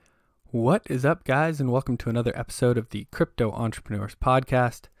What is up, guys, and welcome to another episode of the Crypto Entrepreneurs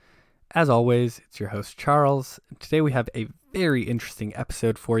Podcast. As always, it's your host, Charles, and today we have a very interesting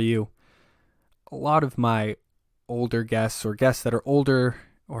episode for you. A lot of my older guests or guests that are older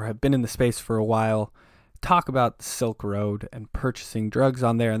or have been in the space for a while talk about the Silk Road and purchasing drugs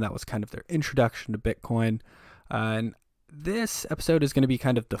on there, and that was kind of their introduction to Bitcoin. And this episode is going to be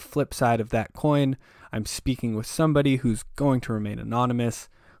kind of the flip side of that coin. I'm speaking with somebody who's going to remain anonymous,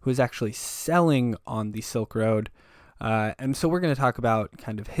 who is actually selling on the Silk Road. And so we're going to talk about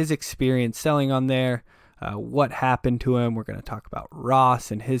kind of his experience selling on there, what happened to him. We're going to talk about Ross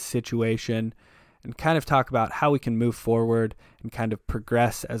and his situation, and kind of talk about how we can move forward and kind of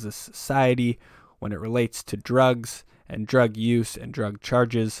progress as a society when it relates to drugs and drug use and drug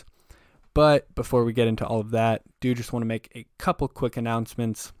charges. But before we get into all of that, do just want to make a couple quick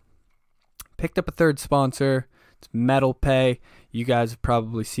announcements. Picked up a third sponsor. It's MetalPay. You guys have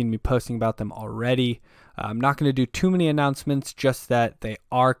probably seen me posting about them already. I'm not going to do too many announcements, just that they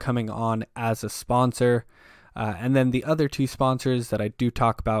are coming on as a sponsor. And then the other two sponsors that I do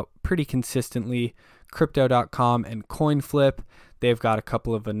talk about pretty consistently, Crypto.com and CoinFlip. They've got a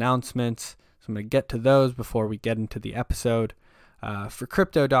couple of announcements, so I'm going to get to those before we get into the episode. For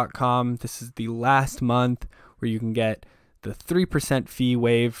Crypto.com, this is the last month where you can get the 3% fee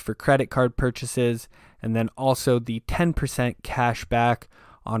waived for credit card purchases, and then also the 10% cash back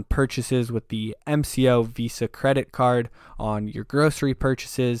on purchases with the MCO Visa credit card on your grocery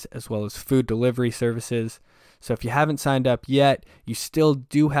purchases, as well as food delivery services. So if you haven't signed up yet, you still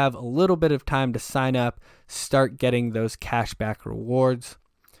do have a little bit of time to sign up, start getting those cashback rewards.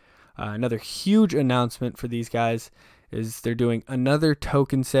 Another huge announcement for these guys is they're doing another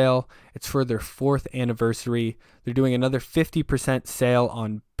token sale. It's for their 4th anniversary. They're doing another 50% sale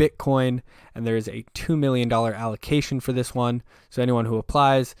on Bitcoin, and there is a $2 million allocation for this one. So anyone who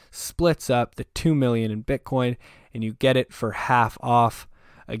applies splits up the $2 million in Bitcoin, and you get it for half off.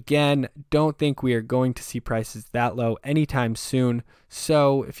 Again, don't think we are going to see prices that low anytime soon.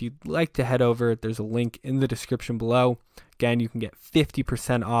 So if you'd like to head over, there's a link in the description below. Again, you can get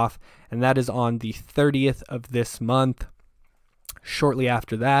 50% off, and that is on the 30th of this month. Shortly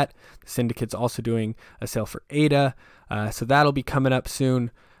after that, the syndicate's also doing a sale for ADA, so that'll be coming up soon.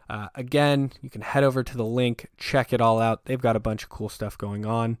 Again, you can head over to the link, check it all out. They've got a bunch of cool stuff going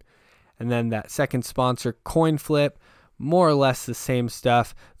on. And then that second sponsor, CoinFlip, more or less the same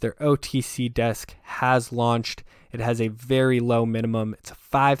stuff. Their OTC desk has launched. It has a very low minimum. It's a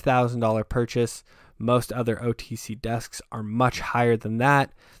 $5,000 purchase. Most other OTC desks are much higher than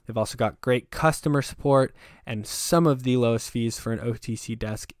that. They've also got great customer support and some of the lowest fees for an OTC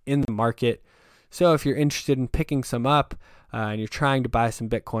desk in the market. So if you're interested in picking some up and you're trying to buy some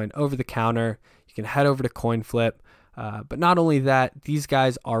Bitcoin over the counter, you can head over to CoinFlip. But not only that, these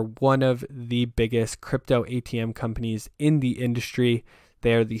guys are one of the biggest crypto ATM companies in the industry.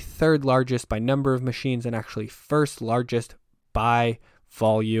 They are the 3rd largest by number of machines and actually 1st largest by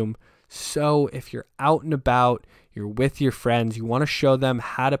volume. So if you're out and about, you're with your friends, you want to show them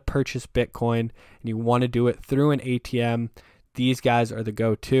how to purchase Bitcoin, and you want to do it through an ATM, these guys are the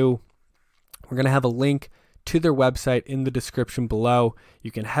go-to. We're going to have a link to their website in the description below.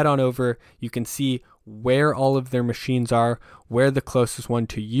 You can head on over. You can see where all of their machines are, where the closest one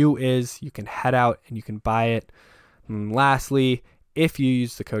to you is. You can head out and you can buy it. And lastly, if you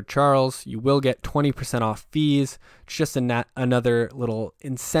use the code Charles, you will get 20% off fees. It's just another little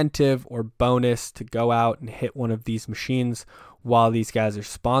incentive or bonus to go out and hit one of these machines while these guys are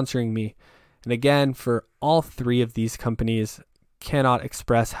sponsoring me. And again, for all 3 of these companies, cannot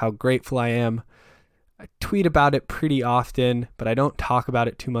express how grateful I am. I tweet about it pretty often, but I don't talk about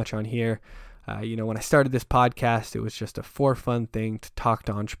it too much on here. When I started this podcast, it was just a for fun thing to talk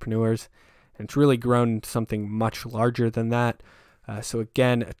to entrepreneurs, and it's really grown into something much larger than that. So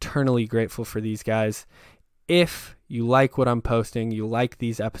again, eternally grateful for these guys. If you like what I'm posting, you like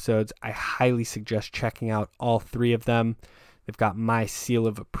these episodes, I highly suggest checking out all 3 of them. They've got my seal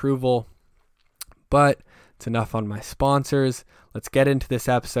of approval. But it's enough on my sponsors. Let's get into this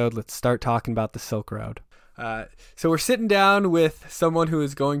episode. Let's start talking about the Silk Road. So we're sitting down with someone who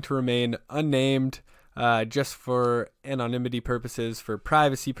is going to remain unnamed, just for anonymity purposes, for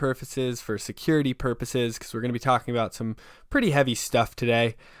privacy purposes, for security purposes, because we're going to be talking about some pretty heavy stuff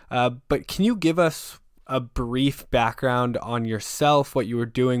today. But can you give us a brief background on yourself, what you were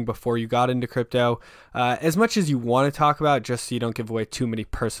doing before you got into crypto, as much as you want to talk about, just so you don't give away too many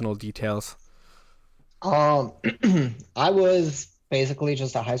personal details? I was basically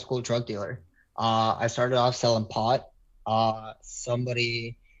just a high school drug dealer. I started off selling pot. I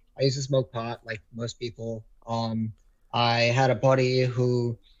used to smoke pot like most people. I had a buddy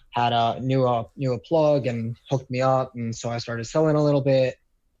who had knew a plug and hooked me up, and so I started selling a little bit.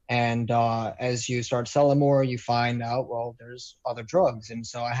 And as you start selling more, you find out, well, there's other drugs. And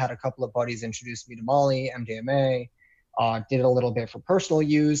so I had a couple of buddies introduce me to Molly, MDMA, did it a little bit for personal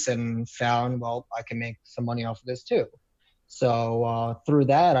use, and found, well, I can make some money off of this too. So through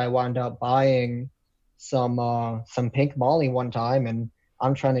that, I wound up buying some pink Molly one time, and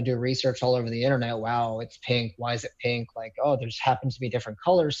I'm trying to do research all over the internet. Wow, it's pink. Why is it pink? Like, oh, there's happens to be different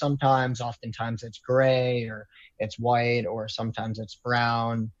colors sometimes. Oftentimes it's gray or it's white or sometimes it's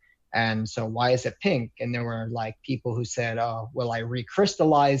brown. And so why is it pink? And there were like people who said, oh, well, I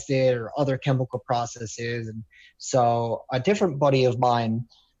recrystallized it or other chemical processes. And so a different buddy of mine,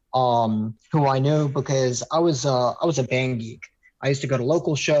 who I knew because I was a band geek. I used to go to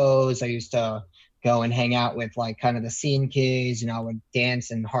local shows. I used to go and hang out with like kind of the scene kids, I would dance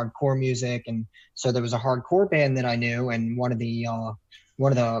and hardcore music. And so there was a hardcore band that I knew, and one of the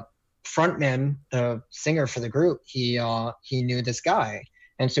frontmen, the singer for the group, he knew this guy.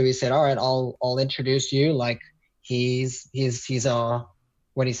 And so he said, all right, I'll introduce you. Like he's a,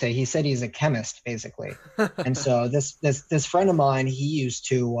 what do you say? He said he's a chemist basically. And so this friend of mine, he used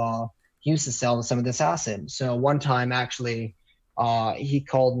to sell some of this acid. So one time actually, he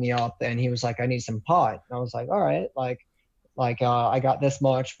called me up and he was like, I need some pot. And I was like, all right, I got this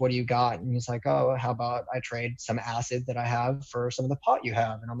much. What do you got? And he's like, oh, how about I trade some acid that I have for some of the pot you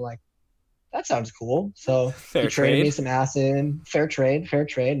have? And I'm like, that sounds cool. So Fair he traded trade. me some acid, fair trade.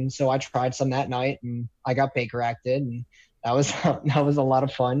 And so I tried some that night and I got Baker acted, and that was, that was a lot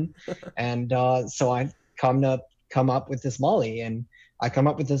of fun. And, so I come up with this Molly, and I come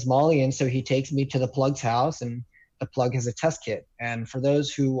up with this Molly. And so he takes me to the plug's house, and the plug has a test kit. And for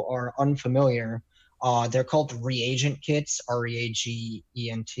those who are unfamiliar, they're called reagent kits,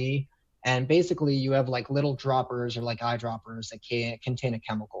 REAGENT. And basically you have like little droppers or like eyedroppers that can contain a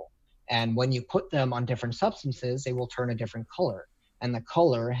chemical. And when you put them on different substances, they will turn a different color. And the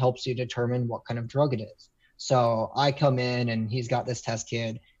color helps you determine what kind of drug it is. So I come in and he's got this test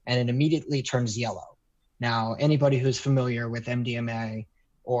kit and it immediately turns yellow. Now, anybody who's familiar with MDMA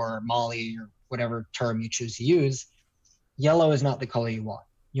or Molly or whatever term you choose to use, yellow is not the color you want.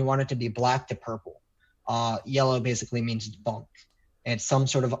 You want it to be black to purple. Yellow basically means it's bunk. It's some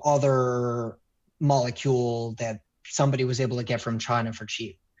sort of other molecule that somebody was able to get from China for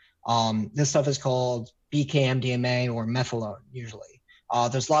cheap. This stuff is called BKMDMA or methylone usually.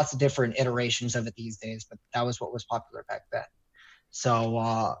 There's lots of different iterations of it these days, but that was what was popular back then.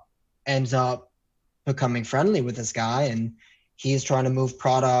 So ends up becoming friendly with this guy, and he's trying to move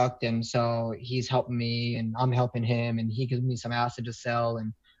product. And so he's helping me and I'm helping him, and he gives me some acid to sell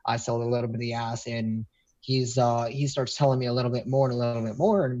and I sell a little bit of the acid. And he starts telling me a little bit more and a little bit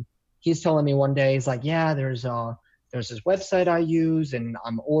more. And he's telling me one day, he's like, yeah, there's this website I use and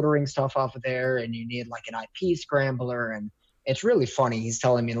I'm ordering stuff off of there, and you need like an IP scrambler. And it's really funny. He's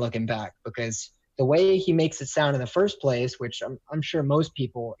telling me looking back, because the way he makes it sound in the first place, which I'm sure most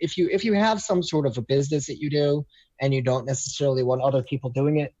people, if you have some sort of a business that you do and you don't necessarily want other people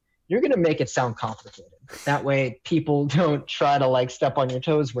doing it, you're going to make it sound complicated. That way people don't try to like step on your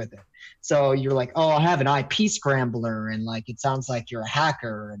toes with it. So you're like, oh, I have an IP scrambler, and like it sounds like you're a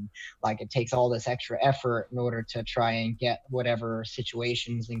hacker, and like it takes all this extra effort in order to try and get whatever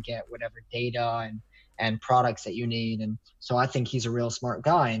situations and get whatever data and products that you need. And so I think he's a real smart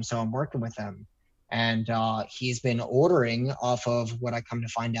guy, and so I'm working with him. And he's been ordering off of what I come to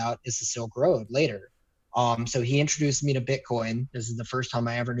find out is the Silk Road later. So he introduced me to Bitcoin. This is the first time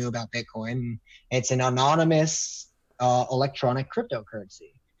I ever knew about Bitcoin. It's an anonymous electronic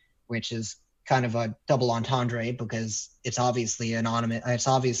cryptocurrency, which is kind of a double entendre because it's obviously anonymous. It's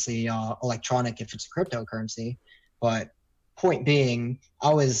obviously electronic if it's a cryptocurrency. But point being,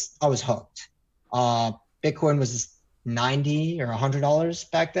 I was hooked. Bitcoin was $90 or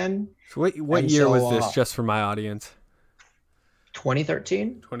 $100 back then. So what year was this, just for my audience?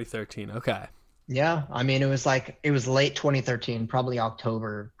 2013. 2013. Okay. Yeah, I mean, it was late 2013, probably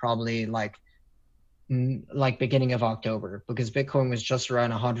October, probably like beginning of October, because Bitcoin was just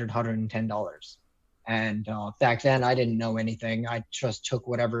around $110. And back then I didn't know anything. I just took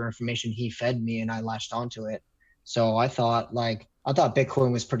whatever information he fed me and I latched onto it. So I thought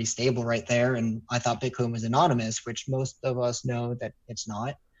Bitcoin was pretty stable right there, and I thought Bitcoin was anonymous, which most of us know that it's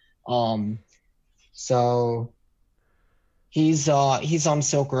not. So he's on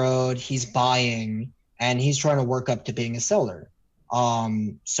Silk Road, he's buying, and he's trying to work up to being a seller.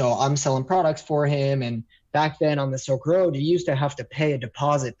 So I'm selling products for him, and back then on the Silk Road, you used to have to pay a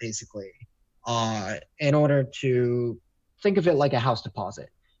deposit basically, in order to think of it like a house deposit.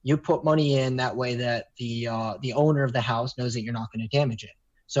 You put money in that way that the owner of the house knows that you're not going to damage it.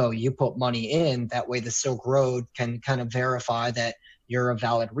 So you put money in, that way the Silk Road can kind of verify that you're a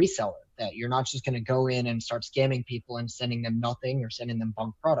valid reseller, that you're not just going to go in and start scamming people and sending them nothing or sending them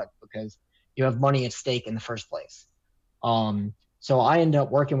bunk product, because you have money at stake in the first place. So I end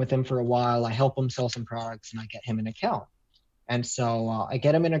up working with him for a while. I help him sell some products and I get him an account. And so I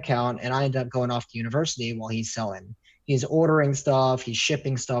get him an account and I end up going off to university while he's selling. He's ordering stuff, he's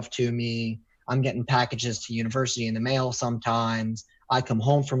shipping stuff to me. I'm getting packages to university in the mail sometimes. I come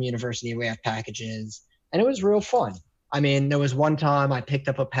home from university, we have packages, and it was real fun. I mean, there was one time I picked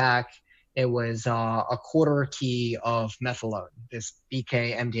up a pack. It was a quarter key of methadone, this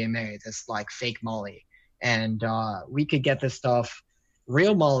BK MDMA, this like fake Molly. And we could get this stuff,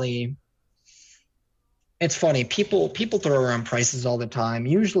 real Molly. It's funny, people throw around prices all the time.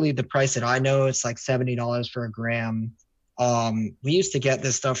 Usually the price that I know, it's like $70 for a gram. We used to get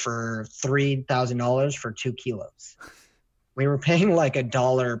this stuff for $3,000 for 2 kilos. We were paying like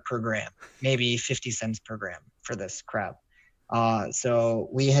 $1 per gram, maybe 50 cents per gram for this crap. So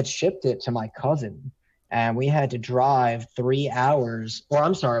we had shipped it to my cousin and we had to drive 3 hours, or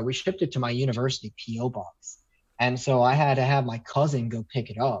I'm sorry, we shipped it to my university PO box. And so I had to have my cousin go pick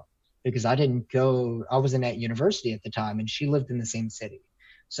it up because I wasn't at university at the time and she lived in the same city.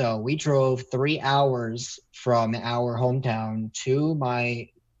 So we drove 3 hours from our hometown to my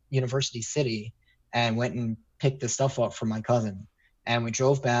university city and went and picked the stuff up from my cousin. And we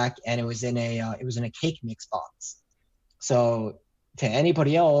drove back and it was in a cake mix box. So to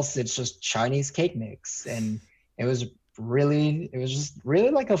anybody else, it's just Chinese cake mix. And it was just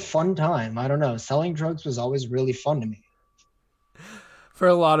really like a fun time. I don't know. Selling drugs was always really fun to me. For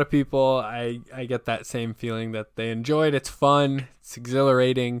a lot of people, I get that same feeling that they enjoy it. It's fun. It's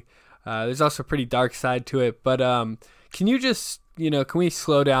exhilarating. There's also a pretty dark side to it. But can you just, can we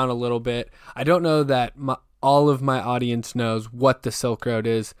slow down a little bit? I don't know that all of my audience knows what the Silk Road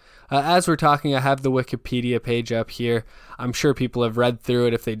is. As we're talking, I have the Wikipedia page up here. I'm sure people have read through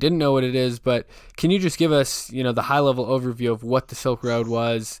it if they didn't know what it is. But can you just give us, the high-level overview of what the Silk Road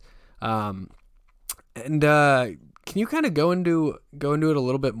was? Can you kind of go into it a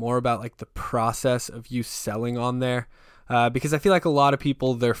little bit more about like the process of you selling on there? Because I feel like a lot of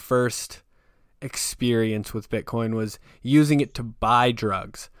people, their first experience with Bitcoin was using it to buy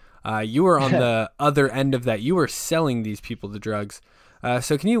drugs. You were on the other end of that. You were selling these people the drugs.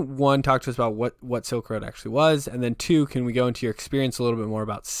 So can you, one, talk to us about what Silk Road actually was? And then two, can we go into your experience a little bit more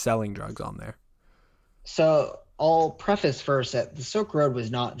about selling drugs on there? So I'll preface first that the Silk Road was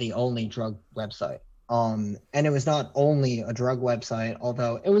not the only drug website. And it was not only a drug website,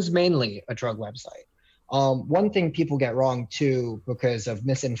 although it was mainly a drug website. One thing people get wrong too, because of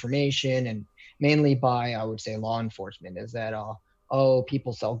misinformation and mainly by, I would say, law enforcement, is that,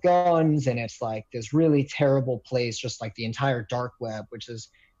 people sell guns and it's like this really terrible place, just like the entire dark web, which is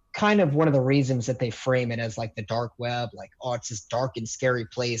kind of one of the reasons that they frame it as like the dark web, like, oh, it's this dark and scary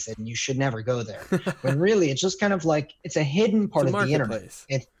place and you should never go there. When really it's just kind of like, it's a hidden part of the internet.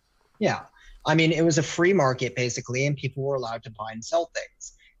 Yeah. I mean, it was a free market basically, and people were allowed to buy and sell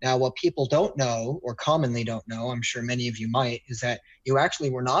things. Now, what people don't know, or commonly don't know, I'm sure many of you might, is that you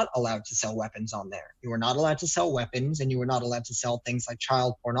actually were not allowed to sell weapons on there. You were not allowed to sell weapons, and you were not allowed to sell things like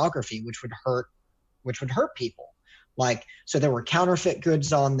child pornography, which would hurt people. Like, so there were counterfeit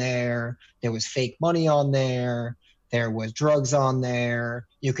goods on there. There was fake money on there. There was drugs on there.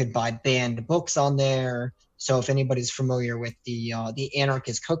 You could buy banned books on there. So if anybody's familiar with the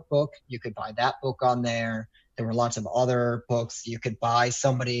Anarchist Cookbook, you could buy that book on there. There were lots of other books. You could buy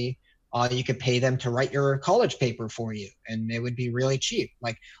somebody, you could pay them to write your college paper for you, and it would be really cheap.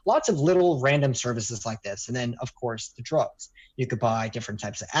 Like lots of little random services like this. And then, of course, the drugs. You could buy different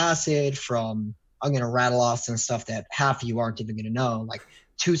types of acid from, I'm going to rattle off some stuff that half of you aren't even going to know, like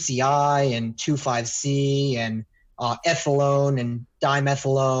 2CI and 2,5C and ethylone and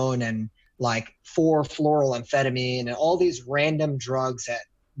dimethylone and like 4-fluoroamphetamine and all these random drugs that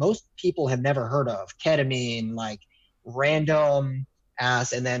most people have never heard of. Ketamine, like random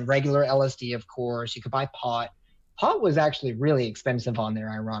ass, and then regular LSD, of course. You could buy pot. Pot was actually really expensive on there,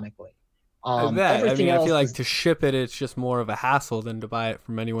 ironically. I bet. I feel like to ship it, it's just more of a hassle than to buy it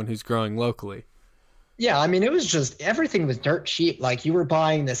from anyone who's growing locally. Yeah, I mean, it was just, everything was dirt cheap. Like you were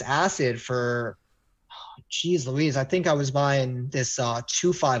buying this acid for, geez Louise, I think I was buying this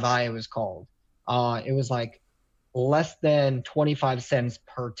 2,5-I, it was called. It was like less than 25 cents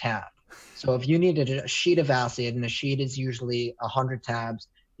per tab. So if you needed a sheet of acid, and a sheet is usually 100 tabs,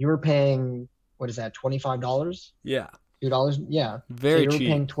 you were paying, what is that, $25? Yeah. $2? Yeah. Very so you cheap. Were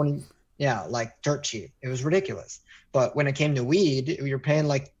paying 20, yeah, like dirt cheap. It was ridiculous. But when it came to weed, you're paying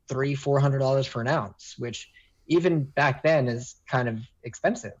like $300-$400 for an ounce, which even back then is kind of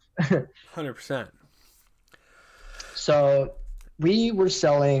expensive. 100%. So we were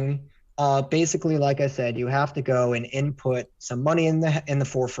selling basically, like I said, you have to go and input some money in the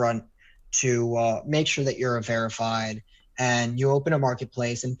forefront to make sure that you're verified, and you open a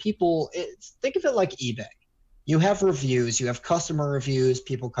marketplace, and think of it like eBay. You have reviews, you have customer reviews,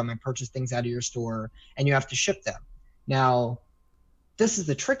 people come and purchase things out of your store, and you have to ship them. Now, this is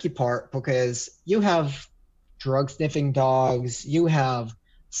the tricky part because you have drug sniffing dogs, you have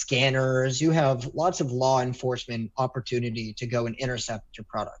scanners, you have lots of law enforcement opportunity to go and intercept your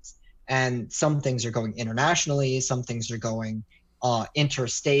products. And some things are going internationally, some things are going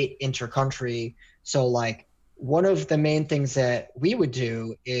interstate, intercountry. So like one of the main things that we would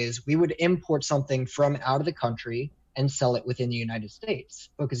do is we would import something from out of the country and sell it within the United States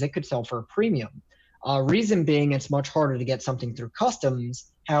because it could sell for a premium. Reason being, it's much harder to get something through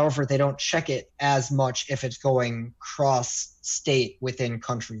customs. However, they don't check it as much if it's going cross-state within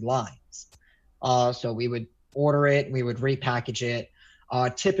country lines. So we would order it, we would repackage it.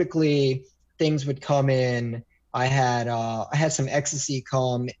 Typically, things would come in. I had some ecstasy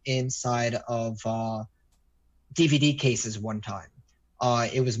come inside of DVD cases one time.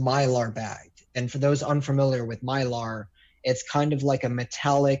 It was Mylar bagged, and for those unfamiliar with Mylar, it's kind of like a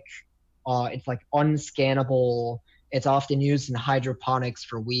metallic. It's like unscannable. It's often used in hydroponics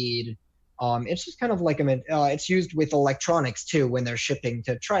for weed. It's just kind of like it's used with electronics too when they're shipping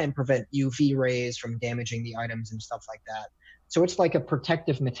to try and prevent UV rays from damaging the items and stuff like that. So it's like a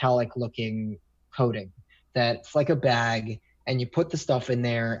protective metallic looking coating that's like a bag, and you put the stuff in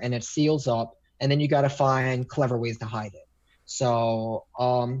there and it seals up, and then you got to find clever ways to hide it. So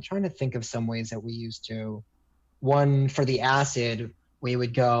I'm trying to think of some ways that we used to. One for the acid, we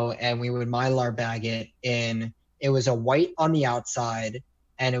would go and we would Mylar bag it in. It was a white on the outside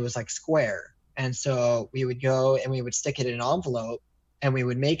and it was like square. And so we would go and we would stick it in an envelope, and we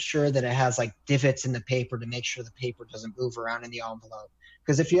would make sure that it has like divots in the paper to make sure the paper doesn't move around in the envelope.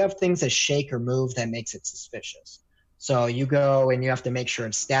 Because if you have things that shake or move, that makes it suspicious. So you go and you have to make sure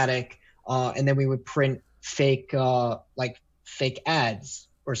it's static. And then we would print fake ads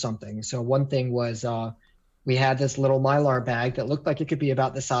or something. So one thing was we had this little Mylar bag that looked like it could be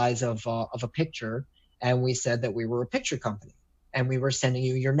about the size of a picture. And we said that we were a picture company and we were sending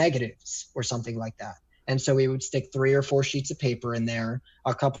you your negatives or something like that. And so we would stick 3 or 4 sheets of paper in there.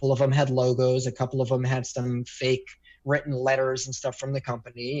 A couple of them had logos. A couple of them had some fake written letters and stuff from the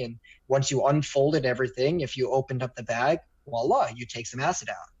company. And once you unfolded everything, if you opened up the bag, voila, you take some acid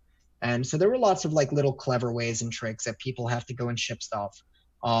out. And so there were lots of like little clever ways and tricks that people have to go and ship stuff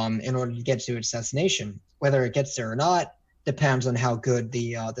in order to get to its destination. Whether it gets there or not depends on how good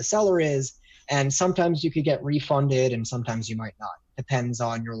the seller is. And sometimes you could get refunded and sometimes you might not. Depends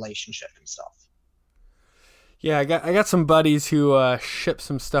on your relationship and stuff. Yeah, I got some buddies who ship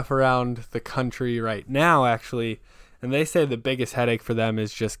some stuff around the country right now, actually, and they say the biggest headache for them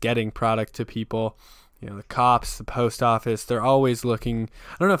is just getting product to people. You know, the cops, the post office, they're always looking.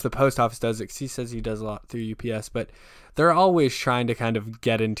 I don't know if the post office does it, because he says he does a lot through UPS, but they're always trying to kind of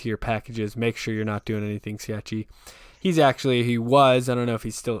get into your packages, make sure you're not doing anything sketchy. He was, I don't know if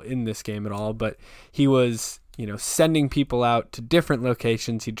he's still in this game at all, but he was, sending people out to different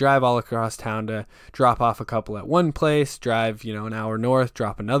locations. He'd drive all across town to drop off a couple at one place, drive, an hour north,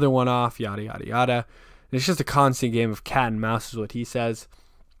 drop another one off, yada, yada, yada. And it's just a constant game of cat and mouse is what he says.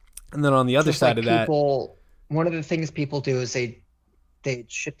 And then on the other side of that, one of the things people do is they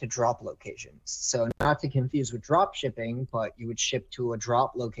ship to drop locations. So not to confuse with drop shipping, but you would ship to a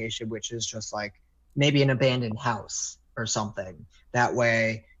drop location, which is just like maybe an abandoned house or something. That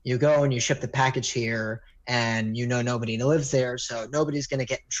way you go and you ship the package here, and nobody lives there, so nobody's going to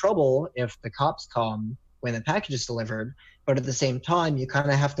get in trouble if the cops come when the package is delivered. But at the same time, you kind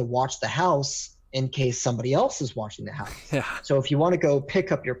of have to watch the house in case somebody else is watching the house. Yeah. So if you want to go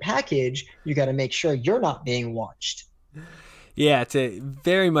pick up your package, you got to make sure you're not being watched. Yeah, it's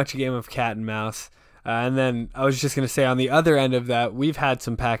very much a game of cat and mouse. And then I was just going to say, on the other end of that, we've had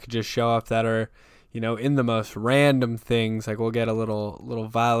some packages show up that are, in the most random things. Like we'll get a little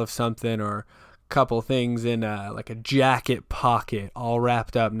vial of something, or a couple things in like a jacket pocket, all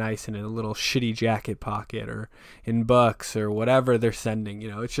wrapped up nice in a little shitty jacket pocket, or in books, or whatever they're sending.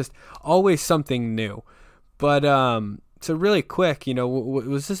 It's just always something new. But so really quick,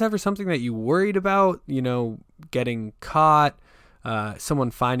 was this ever something that you worried about? Getting caught,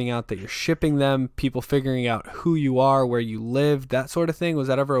 someone finding out that you're shipping them, people figuring out who you are, where you lived, that sort of thing. Was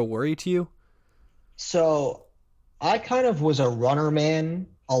that ever a worry to you? So I kind of was a runner man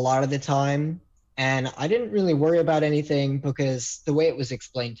a lot of the time. And I didn't really worry about anything because the way it was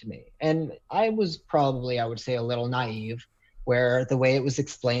explained to me. And I was probably, I would say, a little naive, where the way it was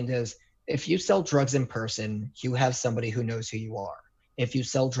explained is if you sell drugs in person, you have somebody who knows who you are. If you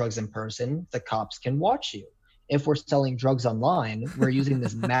sell drugs in person, the cops can watch you. If we're selling drugs online, we're using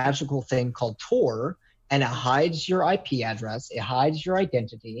this magical thing called Tor, and it hides your IP address, it hides your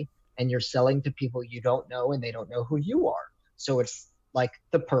identity, and you're selling to people you don't know and they don't know who you are. So it's like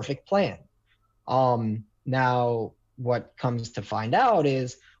the perfect plan. Now what comes to find out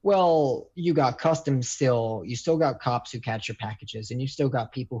is, well, you got customs still, you still got cops who catch your packages, and you still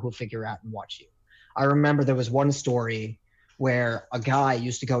got people who figure out and watch you. I remember there was one story where a guy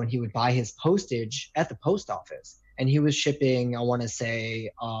used to go and he would buy his postage at the post office, and he was shipping, I want to say,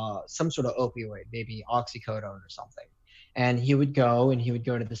 some sort of opioid, maybe oxycodone or something. And he would go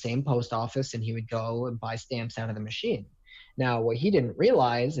to the same post office and he would go and buy stamps out of the machine. Now, what he didn't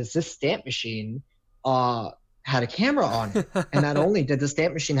realize is this stamp machine had a camera on it. And not only did the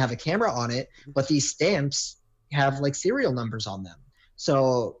stamp machine have a camera on it, but these stamps have like serial numbers on them.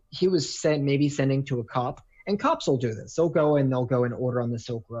 So he was maybe sending to a cop, and cops will do this. They'll go and order on the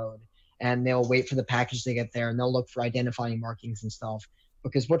Silk Road, and they'll wait for the package to get there, and they'll look for identifying markings and stuff.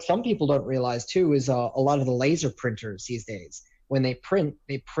 Because what some people don't realize too is a lot of the laser printers these days, when they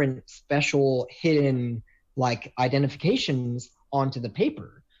print special hidden like identifications onto the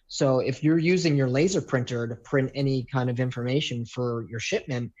paper. So if you're using your laser printer to print any kind of information for your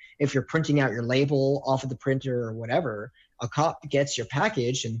shipment, if you're printing out your label off of the printer or whatever, a cop gets your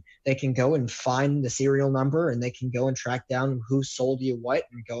package and they can go and find the serial number, and they can go and track down who sold you what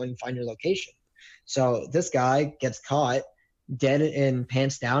and go and find your location. So this guy gets caught dead in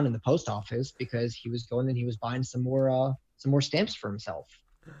pants down in the post office because he was going and he was buying some more stamps for himself.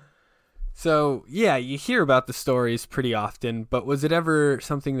 So, yeah, you hear about the stories pretty often, but was it ever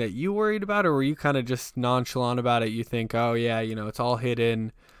something that you worried about, or were you kind of just nonchalant about it? You think, oh, yeah, it's all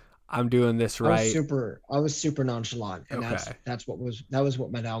hidden. I'm doing this right. I was super nonchalant, and okay. that was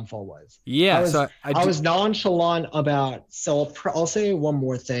what my downfall was. Yeah, I was nonchalant about. So I'll say one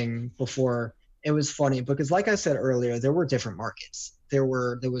more thing before. It was funny because, like I said earlier, there were different markets. There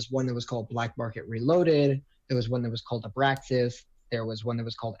was one that was called Black Market Reloaded. There was one that was called Abraxas. There was one that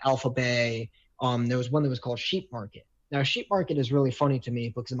was called Alpha Bay. There was one that was called Sheep Market. Now, Sheep Market is really funny to me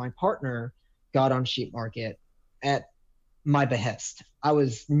because my partner got on Sheep Market at my behest. I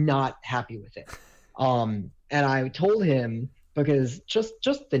was not happy with it. And I told him, because just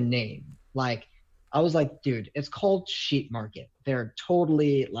the name, like, I was like, dude, it's called Sheep Market. They're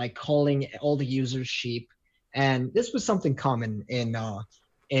totally like calling all the users sheep. And this was something common in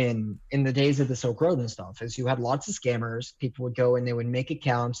the days of the Silk Road and stuff, is you had lots of scammers. People would go and they would make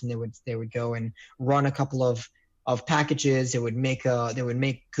accounts, and they would go and run a couple of packages. They would make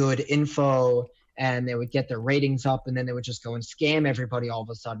good info, and they would get their ratings up, and then they would just go and scam everybody all of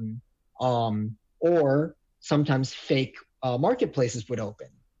a sudden. Or sometimes fake marketplaces would open.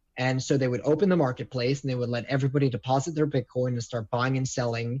 And so they would open the marketplace and they would let everybody deposit their Bitcoin and start buying and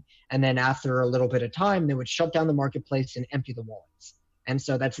selling. And then after a little bit of time, they would shut down the marketplace and empty the wallets. And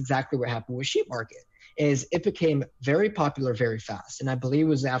so that's exactly what happened with Sheep Market. Is it became very popular very fast. And I believe it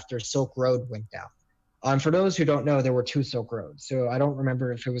was after Silk Road went down. For those who don't know, there were two Silk Roads. So I don't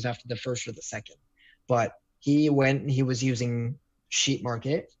remember if it was after the first or the second. But he went and he was using Sheep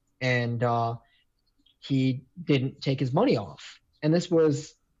Market, and he didn't take his money off. And this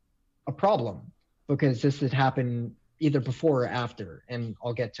was a problem because this had happened either before or after, and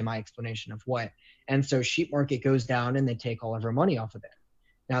I'll get to my explanation of what. And so Sheep Market goes down and they take all of our money off of there.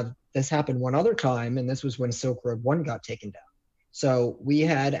 Now, this happened one other time, and this was when Silk Road 1 got taken down. So we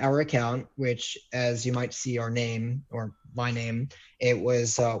had our account, which, as you might see our name, or my name, it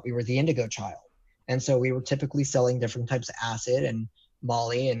was, we were the Indigo Child. And so we were typically selling different types of acid and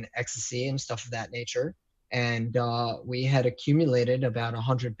Molly and ecstasy and stuff of that nature. And we had accumulated about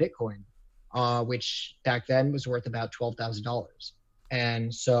 100 Bitcoin, which back then was worth about $12,000.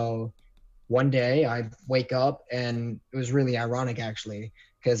 And so one day I wake up, and it was really ironic actually,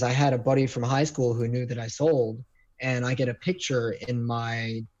 because I had a buddy from high school who knew that I sold, and I get a picture in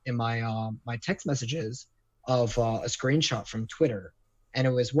my text messages of a screenshot from Twitter, and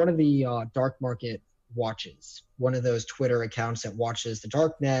it was one of the dark market watches, one of those Twitter accounts that watches the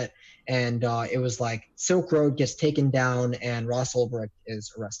dark net, and it was like Silk Road gets taken down and Ross Ulbricht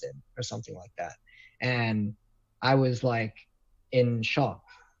is arrested or something like that. And I was like in shock.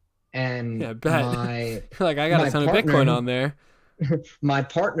 And yeah, bet. Like, I got a ton of Bitcoin on there. My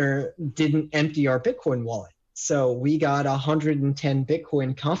partner didn't empty our Bitcoin wallet. So we got 110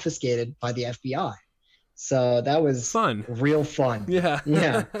 Bitcoin confiscated by the FBI. So that was Fun. real fun. Yeah.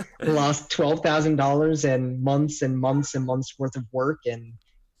 Yeah. Lost $12,000 and months and months and months worth of work. And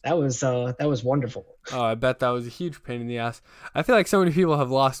that was wonderful. Oh, I bet that was a huge pain in the ass. I feel like so many people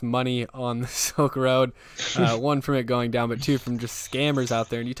have lost money on the Silk Road. One from it going down, but two from just scammers out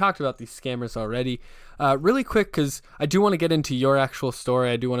there. And you talked about these scammers already. Really quick, because I do want to get into your actual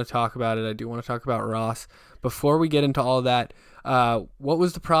story. I do want to talk about it. I do want to talk about Ross. Before we get into all that, what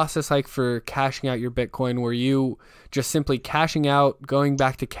was the process like for cashing out your Bitcoin? Were you just simply cashing out, going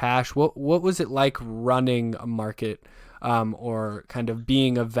back to cash? What was it like running a market, or kind of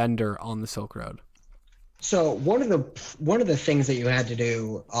being a vendor on the Silk Road? So one of the things that you had to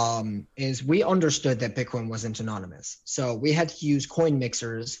do is we understood that Bitcoin wasn't anonymous. So we had to use coin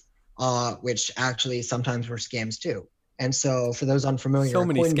mixers, which actually sometimes were scams too. And so for those unfamiliar, So a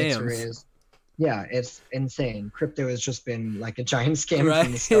many coin scams. mixer is, yeah, it's insane. Crypto has just been like a giant scam Right?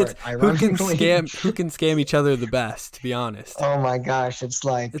 from the start. Who can scam each other the best, to be honest? Oh my gosh, it's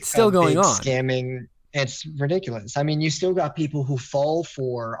like It's still a going big on. scamming. It's ridiculous. I mean, you still got people who fall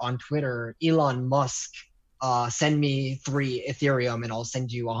for on Twitter, Elon Musk, send me 3 Ethereum and I'll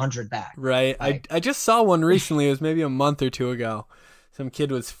send you 100 back. Right. Like, I just saw one recently. It was maybe a month or two ago. Some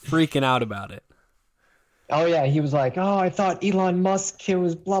kid was freaking out about it. oh yeah, he was like, oh, I thought Elon Musk it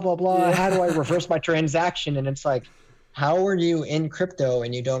was blah blah blah. Yeah. How do I reverse my transaction? And it's like, how are you in crypto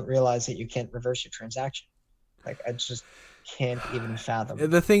and you don't realize that you can't reverse your transaction? Like, I just can't even fathom.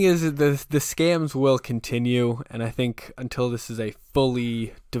 The thing is, the scams will continue, and I think until this is a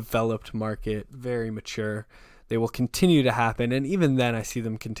fully developed market, very mature, they will continue to happen. And even then, I see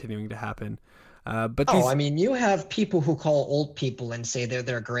them continuing to happen. But these, I mean, you have people who call old people and say they're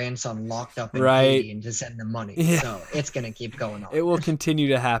their grandson locked up in Right. Haiti and to send them money. Yeah. So it's going to keep going on. it will continue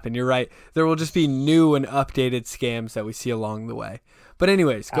to happen. You're right. There will just be new and updated scams that we see along the way. But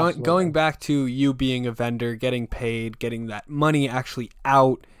anyways, Absolutely. going back to you being a vendor, getting paid, getting that money actually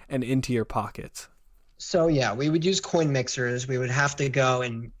out and into your pockets. So yeah, we would use coin mixers. We would have to go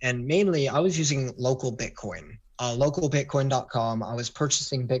and mainly I was using local Bitcoin, localbitcoin.com. I was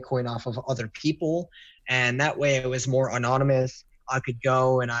purchasing Bitcoin off of other people, and that way it was more anonymous. I could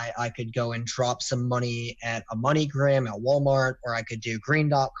go and I could go and drop some money at a MoneyGram at Walmart, or I could do Green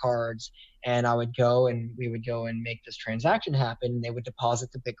Dot cards, and I would go and we would go and make this transaction happen. They would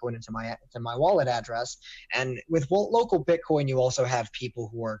deposit the Bitcoin into my wallet address. And with local Bitcoin, you also have people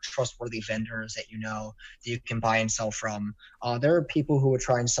who are trustworthy vendors that that you can buy and sell from. There are people who would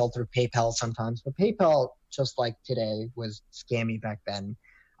try and sell through PayPal sometimes, but PayPal, just like today, was scammy back then.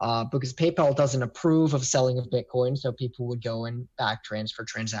 Because PayPal doesn't approve of selling of Bitcoin, so people would go and back transfer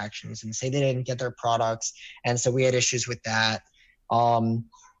transactions and say they didn't get their products, and so we had issues with that.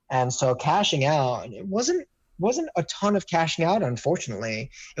 And so cashing out, it wasn't a ton of cashing out, unfortunately.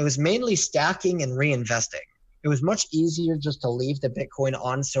 It was mainly stacking and reinvesting. It was much easier just to leave the Bitcoin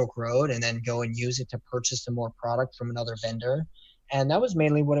on Silk Road and then go and use it to purchase some more product from another vendor. And that was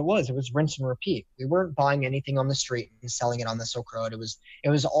mainly what it was. It was rinse and repeat. We weren't buying anything on the street and selling it on the Silk Road. It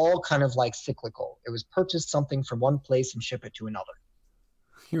was all kind of like cyclical. It was purchase something from one place and ship it to another.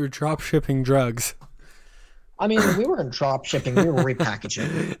 You were drop shipping drugs. I mean, we weren't drop shipping. We were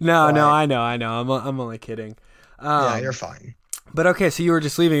repackaging. No, I know. I'm only kidding. Yeah, you're fine. But okay, so you were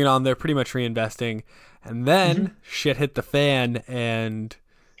just leaving it on there, pretty much reinvesting, and then shit hit the fan, and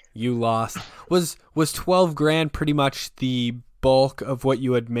you lost. Was 12 grand pretty much the bulk of what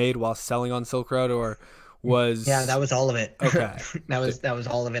you had made while selling on Silk Road, or was? Yeah, that was all of it. Okay. that was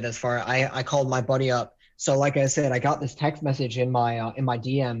all of it. As far I called my buddy up. So like I said, I got this text message in my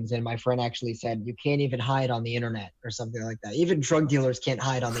DMs, and my friend actually said, "You can't even hide on the internet," or something like that. Even drug dealers can't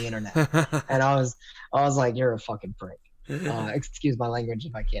hide on the internet. And I was like, "You're a fucking prick." Excuse my language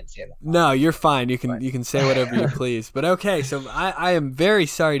if I can't say that. No, you're fine. You can say whatever you please. But okay, so I am very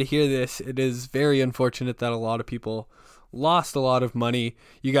sorry to hear this. It is very unfortunate that a lot of people lost a lot of money.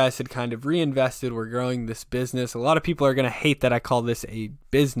 You guys had kind of reinvested. We're growing this business. A lot of people are going to hate that I call this a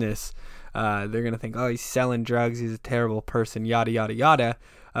business. They're going to think, oh, he's selling drugs. He's a terrible person, yada, yada, yada.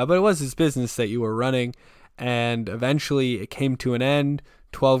 But it was his business that you were running. And eventually it came to an end.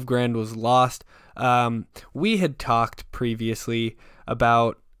 12 grand was lost. We had talked previously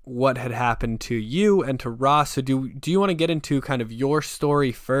about what had happened to you and to Ross. So do you want to get into kind of your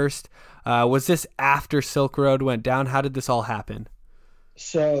story first? Was this after Silk Road went down? How did this all happen?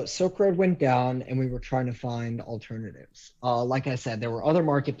 So Silk Road went down, and we were trying to find alternatives. Like I said, there were other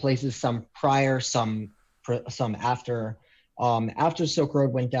marketplaces, some prior, some after. After Silk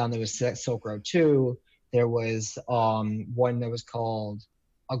Road went down, there was Silk Road 2. There was one that was called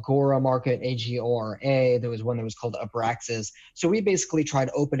Agora Market, AGORA. There was one that was called Abraxas. So we basically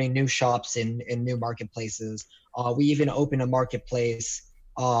tried opening new shops in new marketplaces. We even opened a marketplace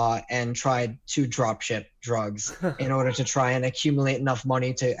and tried to drop ship drugs in order to try and accumulate enough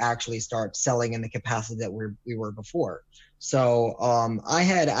money to actually start selling in the capacity that we were before. So I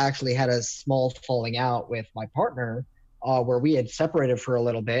had actually had a small falling out with my partner where we had separated for a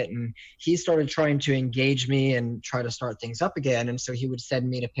little bit, and he started trying to engage me and try to start things up again. And so he would send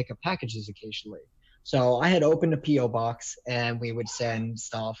me to pick up packages occasionally. So I had opened a PO box and we would send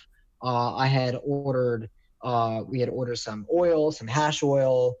stuff. I had ordered we had ordered some oil, some hash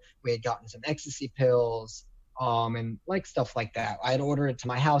oil. We had gotten some ecstasy pills, and like stuff like that. I had ordered it to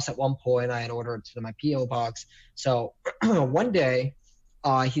my house at one point. I had ordered it to my PO box. So one day,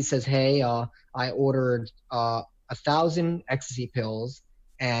 he says, "Hey, I ordered 1,000 ecstasy pills,"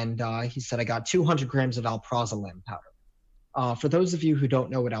 and he said, "I got 200 grams of alprazolam powder." For those of you who don't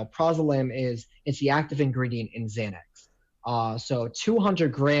know what alprazolam is, it's the active ingredient in Xanax. So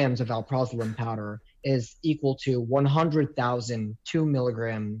 200 grams of alprazolam powder is equal to 100,000 2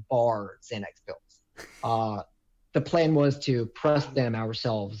 milligram bar Xanax pills. The plan was to press them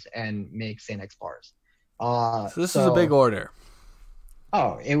ourselves and make Xanax bars. So this is a big order.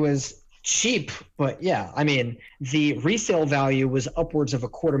 Oh, it was cheap, but yeah, I mean, the resale value was upwards of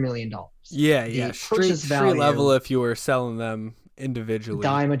 $250,000. Yeah. Street level if you were selling them individually.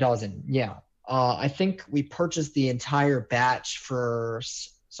 Dime a dozen, yeah. I think we purchased the entire batch for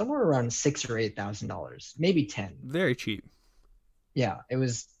somewhere around $6,000 or $8,000, maybe 10. Very cheap. Yeah, it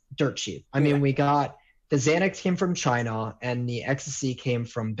was dirt cheap. I mean, we got the Xanax came from China and the ecstasy came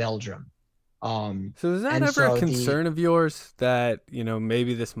from Belgium. So is that ever a concern of yours that,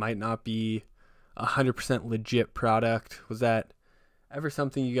 maybe this might not be 100% legit product? Was that ever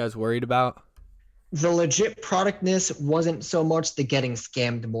something you guys worried about? The legit productness wasn't so much the getting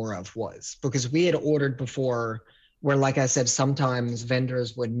scammed more of was, because we had ordered before where, like I said, sometimes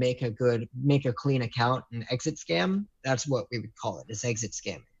vendors would make a clean account and exit scam. That's what we would call it, is exit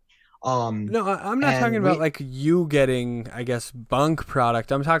scamming. No, I'm not talking about like you getting, I guess, bunk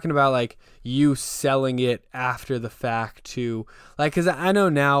product. I'm talking about like you selling it after the fact to, like, because I know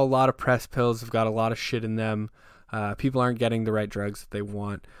now a lot of press pills have got a lot of shit in them. People aren't getting the right drugs that they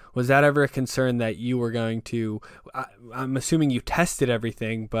want. Was that ever a concern that you were going to, I'm assuming you tested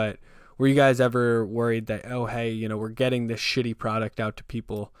everything, but were you guys ever worried that, oh, hey, we're getting this shitty product out to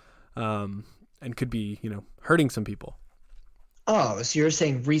people and could be, hurting some people? Oh, so you're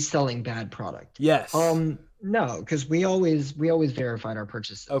saying reselling bad product? Yes. No, because we always verified our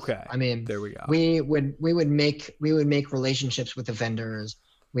purchases. Okay. I mean, there we go. We would make relationships with the vendors.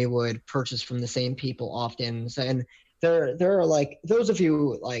 We would purchase from the same people often. So, and there are like those of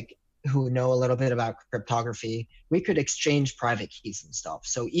you like who know a little bit about cryptography, we could exchange private keys and stuff.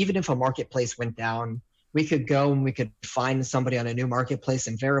 So even if a marketplace went down, we could go and we could find somebody on a new marketplace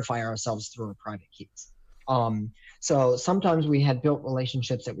and verify ourselves through our private keys. So sometimes we had built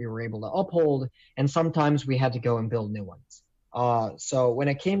relationships that we were able to uphold, and sometimes we had to go and build new ones. So when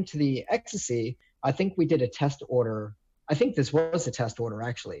it came to the ecstasy, I think we did a test order. I think this was a test order,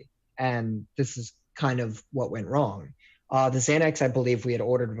 actually, and this is kind of what went wrong. The Xanax, I believe we had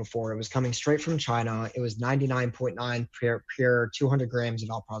ordered before. It was coming straight from China. It was 99.9 pure 200 grams of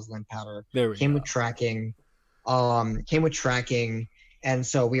alprazolam powder. Came with tracking. And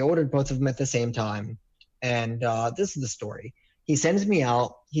so we ordered both of them at the same time. And this is the story. He sends me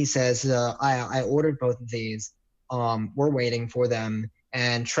out. He says, I ordered both of these. We're waiting for them.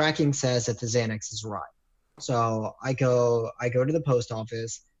 And tracking says that the Xanax has arrived. So I go to the post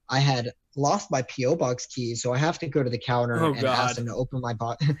office. I had lost my PO box key, so I have to go to the counter and ask them to open my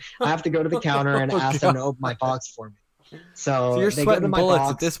box. I have to go to the counter and ask them to open my box for me. So you're sweating bullets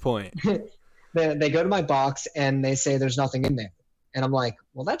at this point. They go to my box and they say there's nothing in there. And I'm like,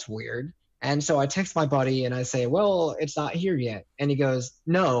 well, that's weird. And so I text my buddy and I say, well, it's not here yet. And he goes,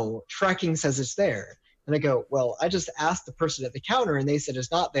 no, tracking says it's there. And I go, well, I just asked the person at the counter and they said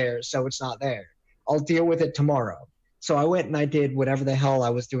it's not there, so it's not there. I'll deal with it tomorrow. So I went and I did whatever the hell I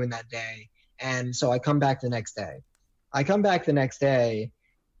was doing that day. And so I come back the next day.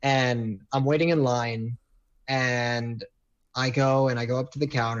 And I'm waiting in line and I go up to the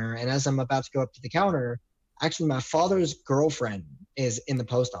counter. And as I'm about to go up to the counter, actually my father's girlfriend is in the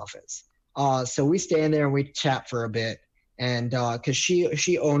post office. So we stand there and we chat for a bit. And because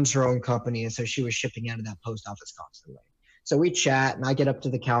she owns her own company, and so she was shipping out of that post office constantly. So we chat, and I get up to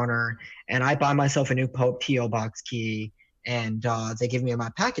the counter, and I buy myself a new PO box key, and they give me my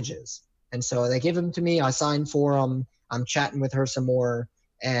packages. And so they give them to me. I sign for them. I'm chatting with her some more,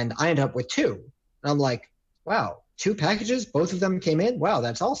 and I end up with two. And I'm like, wow, 2 packages, both of them came in. Wow,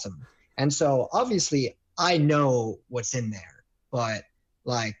 that's awesome. And so obviously I know what's in there, but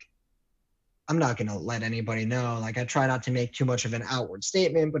like I'm not going to let anybody know. Like I try not to make too much of an outward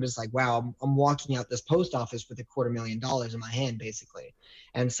statement, but it's like, wow, I'm walking out this post office with $250,000 in my hand, basically.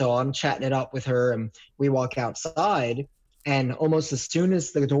 And so I'm chatting it up with her, and we walk outside, and almost as soon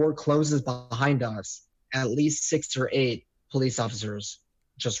as the door closes behind us, at least 6 or 8 police officers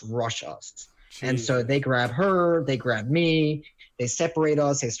just rush us. Jesus. And so they grab her, they grab me, they separate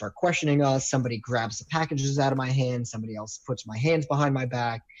us, they start questioning us. Somebody grabs the packages out of my hand, somebody else puts my hands behind my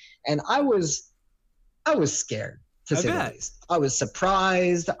back. And I was scared, to say the least. I was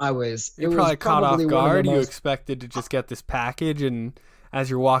surprised. You're probably caught off guard. You expected to just get this package, and as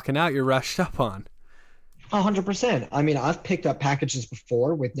you're walking out, you're rushed up on. 100%. I mean, I've picked up packages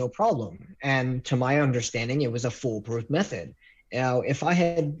before with no problem. And to my understanding, it was a foolproof method. Now, if I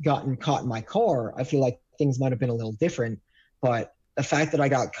had gotten caught in my car, I feel like things might have been a little different. But the fact that I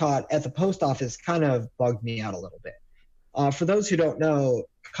got caught at the post office kind of bugged me out a little bit. For those who don't know,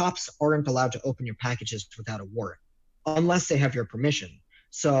 cops aren't allowed to open your packages without a warrant, unless they have your permission.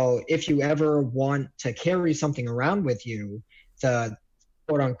 So if you ever want to carry something around with you, the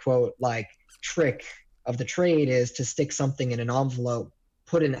quote unquote like trick of the trade is to stick something in an envelope,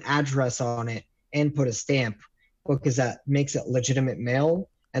 put an address on it, and put a stamp, because that makes it legitimate mail.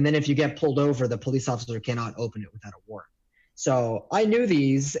 And then if you get pulled over, the police officer cannot open it without a warrant. So I knew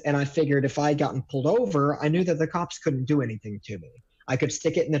these, and I figured if I had gotten pulled over, I knew that the cops couldn't do anything to me. I could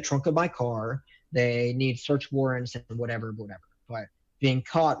stick it in the trunk of my car. They need search warrants and whatever. But being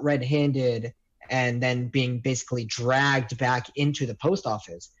caught red-handed and then being basically dragged back into the post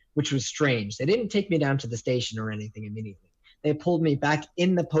office, which was strange. They didn't take me down to the station or anything immediately. They pulled me back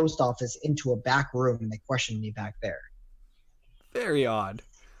in the post office into a back room, and they questioned me back there. Very odd.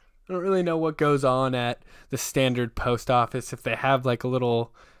 I don't really know what goes on at the standard post office, if they have like a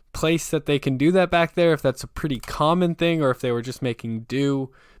little place that they can do that back there, if that's a pretty common thing, or if they were just making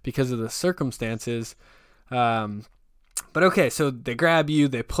do because of the circumstances. But okay, so they grab you,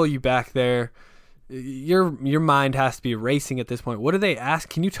 they pull you back there. Your mind has to be racing at this point. What do they ask?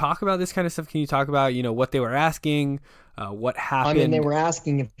 Can you talk about this kind of stuff? Can you talk about, what they were asking, what happened? I mean, they were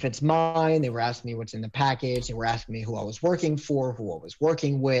asking if it's mine. They were asking me what's in the package. They were asking me who I was working for, who I was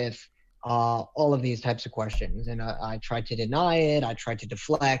working with, all of these types of questions. And I tried to deny it. I tried to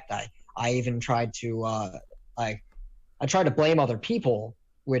deflect. I even tried to I tried to blame other people,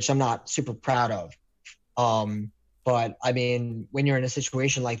 which I'm not super proud of. But I mean, when you're in a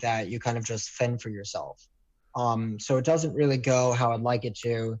situation like that, you kind of just fend for yourself. So it doesn't really go how I'd like it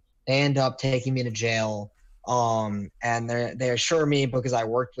to. They end up taking me to jail. And they assure me, because I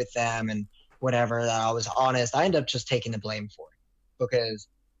worked with them and whatever, that I was honest. I end up just taking the blame for it, because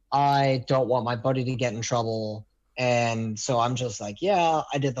I don't want my buddy to get in trouble. And so I'm just like, yeah,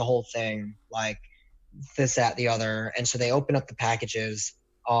 I did the whole thing, like this, that, the other. And so they open up the packages,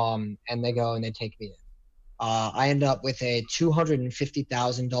 and they go and they take me in. I end up with a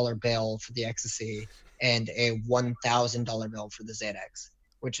 $250,000 bail for the ecstasy and a $1,000 bill for the Xanax,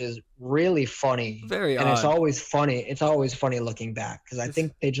 which is really funny. Very odd. And it's always funny looking back, because I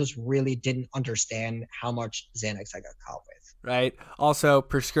think they just really didn't understand how much Xanax I got caught with. Right. Also,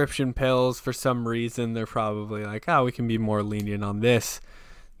 prescription pills, for some reason, they're probably like, oh, we can be more lenient on this.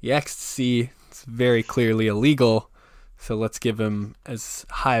 The ecstasy, it's very clearly illegal, so let's give him as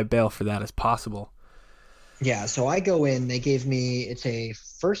high a bail for that as possible. Yeah, so I go in, they gave me, it's a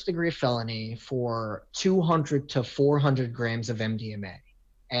first-degree felony for 200 to 400 grams of MDMA.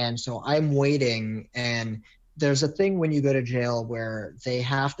 And so I'm waiting, and there's a thing when you go to jail where they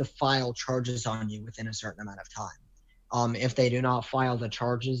have to file charges on you within a certain amount of time. If they do not file the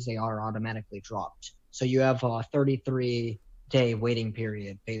charges, they are automatically dropped. So you have a 33-day waiting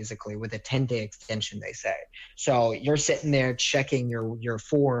period, basically, with a 10-day extension, they say. So you're sitting there checking your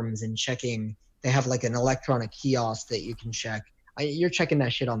forms and checking. They have like an electronic kiosk that you can check. You're checking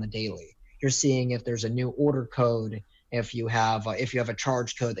that shit on the daily. You're seeing if there's a new order code, if you have a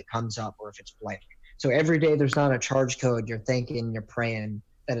charge code that comes up, or if it's blank. So every day there's not a charge code, you're thinking, you're praying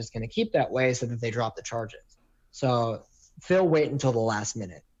that it's going to keep that way so that they drop the charges. So they'll wait until the last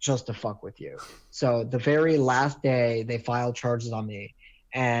minute just to fuck with you. So the very last day they filed charges on me,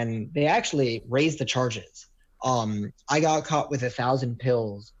 and they actually raised the charges. I got caught with 1,000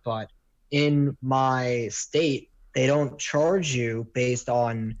 pills, but in my state, they don't charge you based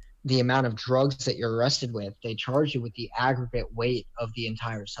on the amount of drugs that you're arrested with. They charge you with the aggregate weight of the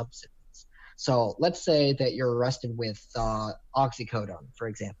entire substance. So let's say that you're arrested with oxycodone, for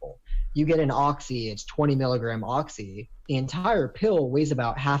example. You get an oxy, it's 20 milligram oxy. The entire pill weighs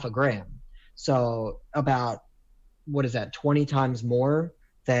about half a gram. So about what is that, 20 times more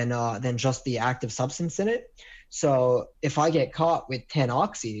than just the active substance in it. So if I get caught with 10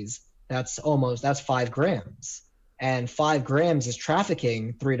 oxys, that's 5 grams. And 5 grams is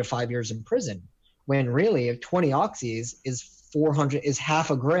trafficking 3 to 5 years in prison. When really, if 20 oxys is half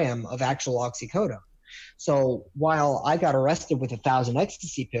a gram of actual oxycodone. So while I got arrested with 1,000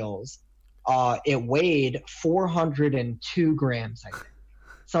 ecstasy pills, it weighed 402 grams, I think.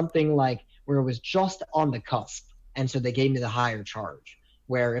 Something like where it was just on the cusp. And so they gave me the higher charge.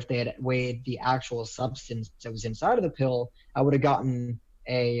 Where if they had weighed the actual substance that was inside of the pill, I would have gotten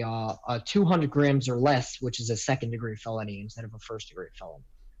a 200 grams or less, which is a second-degree felony instead of a first-degree felony.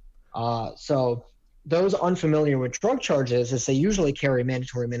 So those unfamiliar with drug charges is they usually carry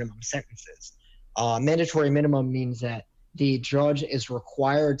mandatory minimum sentences. Mandatory minimum means that the judge is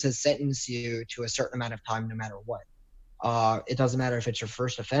required to sentence you to a certain amount of time no matter what. It doesn't matter if it's your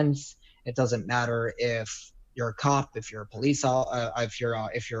first offense. It doesn't matter if you're a cop, if you're a police, if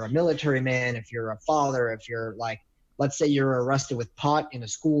you're a military man, if you're a father, if you're like, let's say you're arrested with pot in a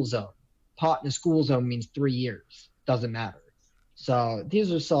school zone. Pot in a school zone means 3 years. Doesn't matter. So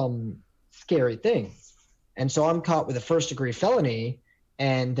these are some scary things. And so I'm caught with a first-degree felony,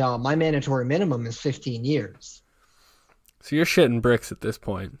 and my mandatory minimum is 15 years. So you're shitting bricks at this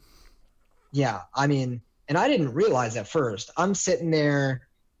point. Yeah, I mean, and I didn't realize at first. I'm sitting there,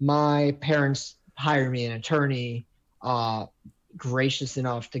 my parents hire me an attorney, gracious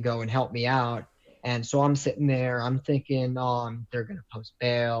enough to go and help me out. And so I'm sitting there, I'm thinking, they're going to post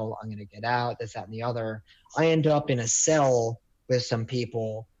bail, I'm going to get out, this, that, and the other. I end up in a cell with some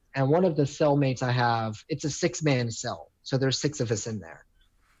people, and one of the cellmates I have, it's a 6-man cell. So there's 6 of us in there.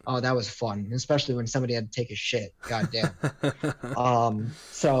 Oh, that was fun, especially when somebody had to take a shit. Goddamn.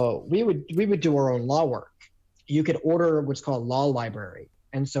 So we would do our own law work. You could order what's called law library.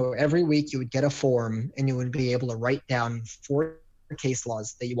 And so every week you would get a form and you would be able to write down 4 case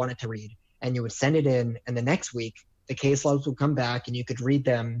laws that you wanted to read. And you would send it in. And the next week, the case laws would come back and you could read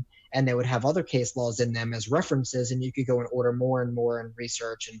them. And they would have other case laws in them as references. And you could go and order more and more and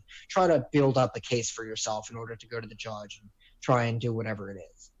research and try to build up a case for yourself in order to go to the judge and try and do whatever it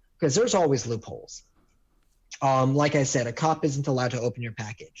is. Because there's always loopholes. Like I said, a cop isn't allowed to open your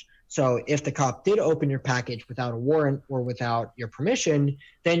package. So if the cop did open your package without a warrant or without your permission,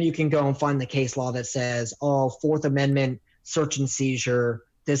 then you can go and find the case law that says, oh, Fourth Amendment, search and seizure,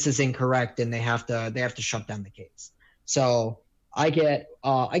 this is incorrect, and they have to shut down the case. So I get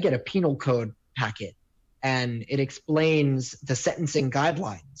a penal code packet, and it explains the sentencing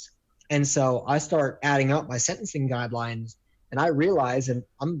guidelines. And so I start adding up my sentencing guidelines, and I realize, and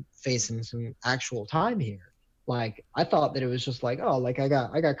I'm facing some actual time here. Like, I thought that it was just like, oh, like I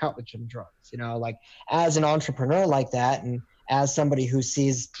got caught with some drugs, you know, like as an entrepreneur like that, and as somebody who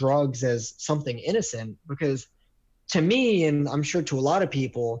sees drugs as something innocent, because to me, and I'm sure to a lot of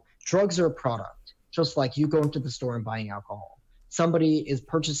people, drugs are a product, just like you go into the store and buying alcohol. Somebody is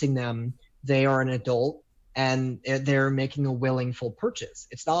purchasing them, they are an adult, and they're making a willful purchase.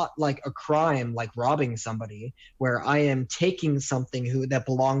 It's not like a crime like robbing somebody where I am taking something that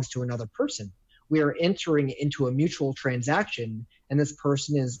belongs to another person. We are entering into a mutual transaction, and this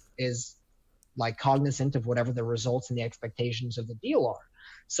person is like cognizant of whatever the results and the expectations of the deal are.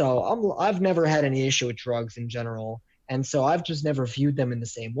 So I've never had any issue with drugs in general, and so I've just never viewed them in the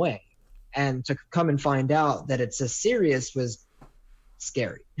same way. And to come and find out that it's as serious was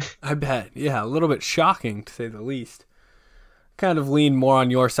scary. I bet. Yeah, a little bit shocking to say the least. Kind of lean more on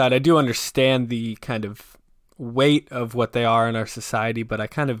your side. I do understand the kind of weight of what they are in our society, but I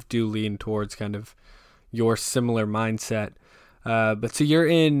kind of do lean towards kind of your similar mindset. But so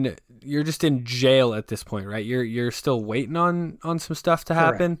you're just in jail at this point, right? You're still waiting on some stuff to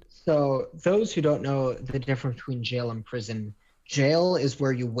happen. Correct. So those who don't know the difference between jail and prison, jail is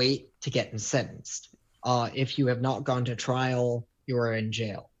where you wait to get sentenced. If you have not gone to trial, you are in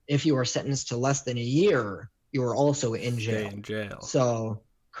jail. If you are sentenced to less than a year, you are also in jail. Stay in jail. So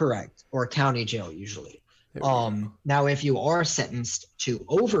correct, or county jail usually. Now, if you are sentenced to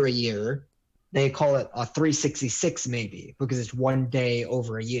over a year, they call it a 366 maybe, because it's 1 day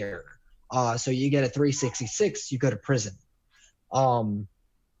over a year. So you get a 366, you go to prison.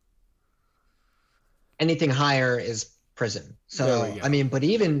 Anything higher is prison. So, I mean, but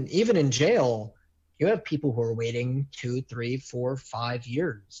even in jail, you have people who are waiting 2, 3, 4, 5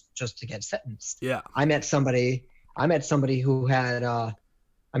 years just to get sentenced. Yeah. I met somebody who had, I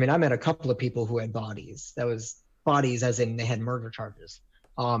met a couple of people who had bodies. That was bodies as in they had murder charges.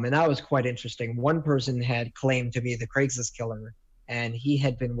 And that was quite interesting. One person had claimed to be the Craigslist killer, and he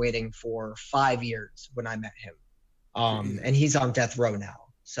had been waiting for 5 years when I met him. And he's on death row now.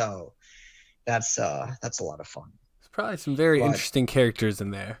 So that's a lot of fun. Probably some very But interesting characters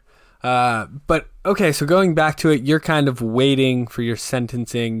in there. But okay, so going back to it, you're kind of waiting for your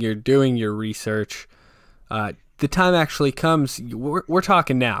sentencing. You're doing your research. The time actually comes. We're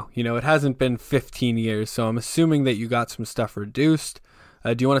talking now. You know, it hasn't been 15 years, so I'm assuming that you got some stuff reduced.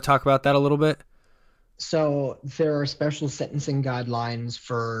 Do you want to talk about that a little bit? so there are special sentencing guidelines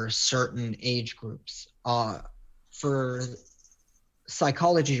for certain age groups. For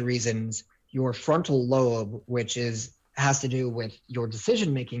psychology reasons, your frontal lobe, which has to do with your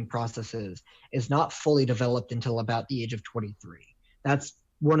decision-making processes, is not fully developed until about the age of 23. That's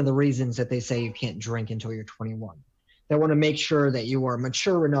one of the reasons that they say you can't drink until you're 21. They want to make sure that you are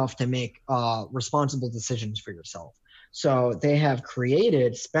mature enough to make responsible decisions for yourself. So they have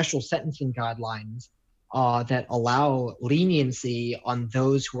created special sentencing guidelines that allow leniency on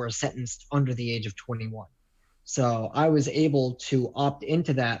those who are sentenced under the age of 21. So I was able to opt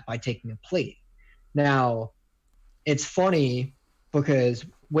into that by taking a plea. Now, it's funny because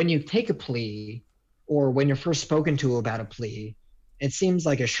when you take a plea or when you're first spoken to about a plea, it seems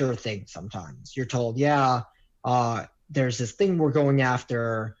like a sure thing sometimes. You're told, yeah, there's this thing we're going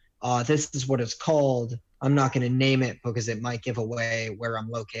after. This is what it's called. I'm not going to name it because it might give away where I'm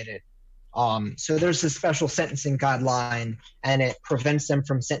located. So there's this special sentencing guideline, and it prevents them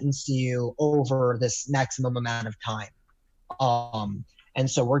from sentencing you over this maximum amount of time. And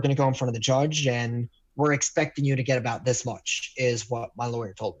so we're going to go in front of the judge, and we're expecting you to get about this much, is what my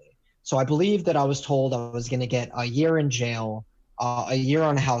lawyer told me. So I believe that I was told I was going to get a year in jail, a year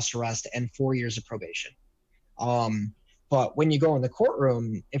on house arrest, and 4 years of probation. But when you go in the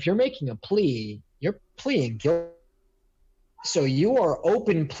courtroom, if you're making a plea, you're pleading guilty. So you are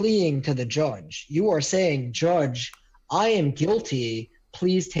open pleading to the judge. You are saying, Judge, I am guilty.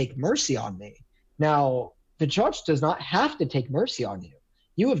 Please take mercy on me. Now, the judge does not have to take mercy on you.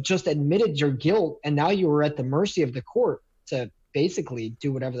 You have just admitted your guilt, and now you are at the mercy of the court to basically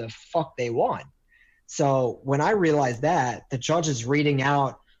do whatever the fuck they want. So when I realized that, the judge is reading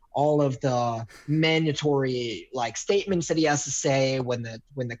out all of the mandatory statements that he has to say when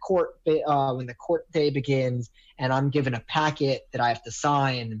the court day begins, and I'm given a packet that I have to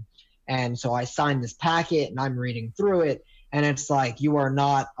sign. And so I signed this packet and I'm reading through it, and it's like, you are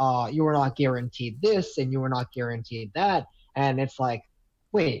not guaranteed this and you are not guaranteed that. And it's like,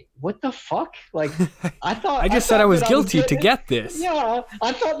 wait, what the fuck? Like, I just said I was guilty to get this. Yeah,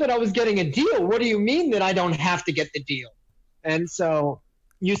 I thought that I was getting a deal. What do you mean that I don't have to get the deal? And so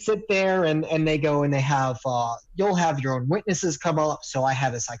you sit there and they go and they have you'll have your own witnesses come up. So I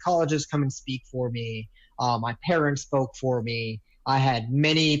had a psychologist come and speak for me. My parents spoke for me. I had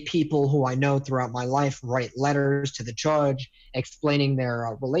many people who I know throughout my life write letters to the judge explaining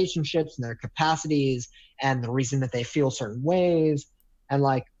their relationships and their capacities and the reason that they feel certain ways. And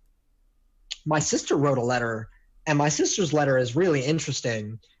my sister wrote a letter, and my sister's letter is really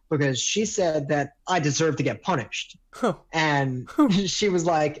interesting because she said that I deserve to get punished. And she was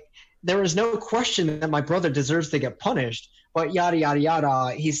like, there is no question that my brother deserves to get punished, but yada, yada,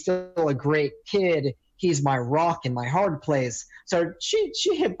 yada. He's still a great kid. He's my rock in my hard place. So she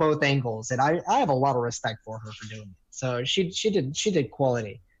hit both angles, and I have a lot of respect for her for doing it. So she did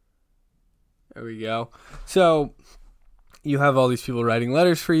quality. There we go. So you have all these people writing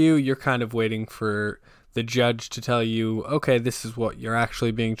letters for you. You're kind of waiting for the judge to tell you, okay, this is what you're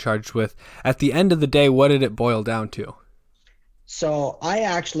actually being charged with. At the end of the day, what did it boil down to? So I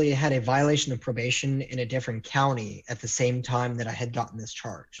actually had a violation of probation in a different county at the same time that I had gotten this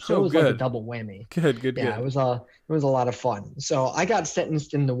charge. So it was good. like a double whammy. Good. Yeah, it was a lot of fun. So I got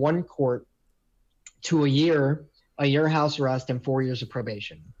sentenced in the one court to a year house arrest and 4 years of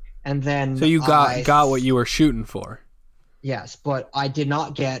probation. And then so you got what you were shooting for. Yes, but I did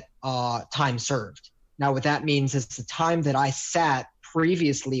not get time served. Now, what that means is the time that I sat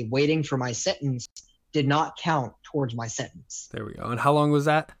previously waiting for my sentence did not count towards my sentence. There we go. And how long was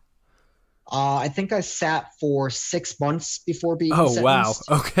that? I think I sat for 6 months before being sentenced. Oh, wow.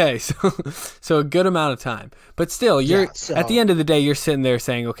 Okay. So a good amount of time. But still, at the end of the day, you're sitting there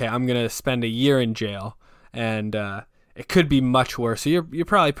saying, okay, I'm going to spend a year in jail, and it could be much worse. So you're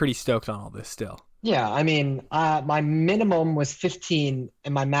probably pretty stoked on all this still. Yeah, I mean, my minimum was 15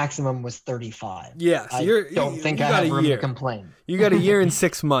 and my maximum was 35. Yeah, so I don't think I have room to complain. You got a year and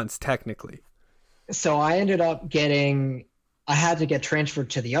 6 months, technically. So I ended up I had to get transferred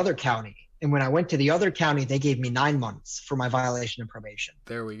to the other county. And when I went to the other county, they gave me 9 months for my violation of probation.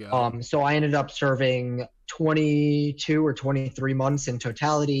 There we go. So I ended up serving 22 or 23 months in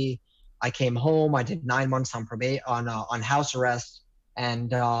totality. I came home. I did 9 months on house arrest.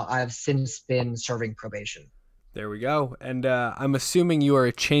 And I've since been serving probation. There we go. And I'm assuming you are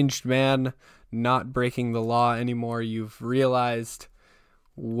a changed man not breaking the law anymore. You've realized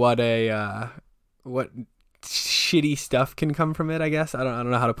what what shitty stuff can come from it, I guess. I don't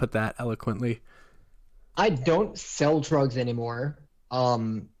know how to put that eloquently. I don't sell drugs anymore.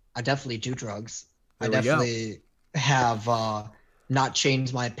 I definitely do drugs. I There we go. definitely have not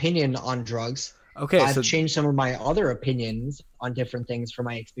changed my opinion on drugs. Okay, I've so changed some of my other opinions on different things from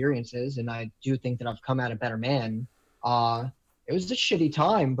my experiences, and I do think that I've come out a better man. It was a shitty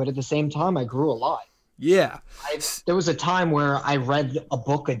time, but at the same time, I grew a lot. yeah. There was a time where I read a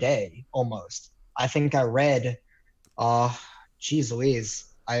book a day almost. I think I read, geez Louise,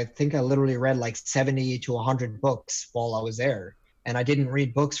 I think I literally read like 70 to 100 books while I was there. And I didn't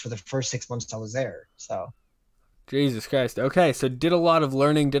read books for the first 6 months I was there. So Jesus Christ. Okay, so did a lot of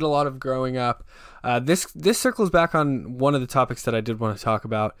learning, did a lot of growing up. This circles back on one of the topics that I did want to talk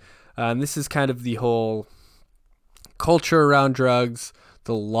about. And this is kind of the whole culture around drugs,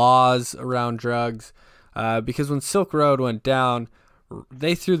 the laws around drugs. Because when Silk Road went down,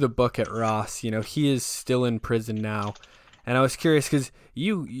 they threw the book at Ross. You know, he is still in prison now. And I was curious because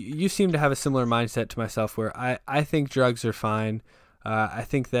you seem to have a similar mindset to myself where I think drugs are fine. I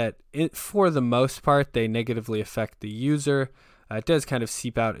think that for the most part, they negatively affect the user. It does kind of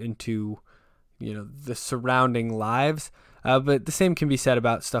seep out into, you know, the surrounding lives. But the same can be said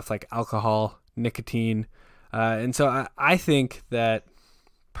about stuff like alcohol, nicotine. And so I think that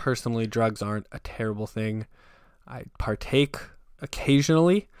personally, drugs aren't a terrible thing. I partake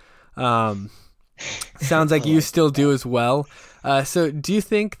occasionally. Sounds like you still do as well. So do you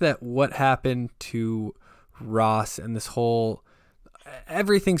think that what happened to Ross and this whole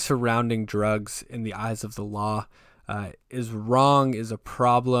everything surrounding drugs in the eyes of the law is wrong, is a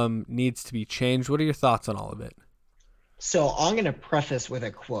problem, needs to be changed? What are your thoughts on all of it? So I'm going to preface with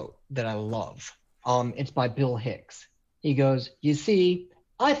a quote that I love. It's by Bill Hicks. He goes, "You see,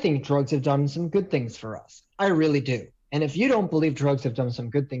 I think drugs have done some good things for us. I really do. And if you don't believe drugs have done some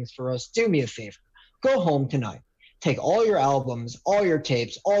good things for us, do me a favor. Go home tonight. Take all your albums, all your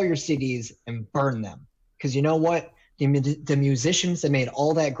tapes, all your CDs, and burn them. Because you know what? The musicians that made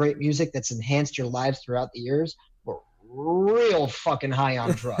all that great music that's enhanced your lives throughout the years were real fucking high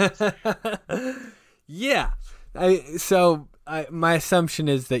on drugs." Yeah. My assumption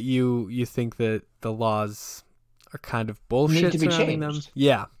is that you think that the laws are kind of bullshit Need to be surrounding them. changed.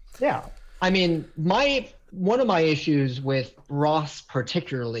 Yeah. Yeah. I mean, one of my issues with Ross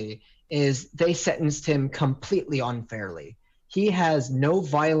particularly is they sentenced him completely unfairly. He has no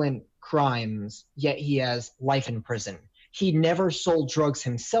violent crimes, yet he has life in prison. He never sold drugs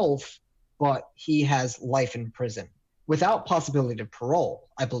himself, but he has life in prison without possibility of parole,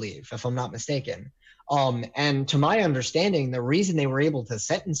 I believe, if I'm not mistaken. And to my understanding, the reason they were able to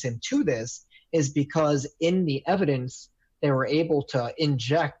sentence him to this is because in the evidence, they were able to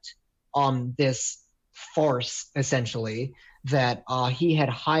inject this farce, essentially, that he had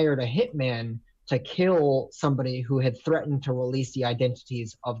hired a hitman to kill somebody who had threatened to release the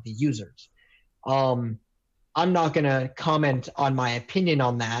identities of the users. I'm not going to comment on my opinion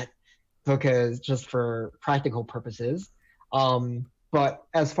on that because just for practical purposes. But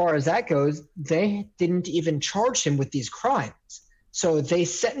as far as that goes, they didn't even charge him with these crimes. So they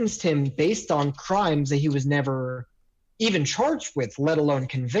sentenced him based on crimes that he was never even charged with, let alone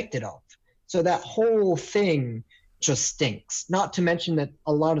convicted of. So that whole thing just stinks. Not to mention that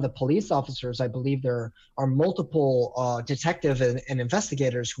a lot of the police officers, I believe there are multiple detectives and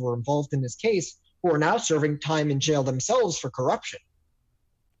investigators who were involved in this case who are now serving time in jail themselves for corruption.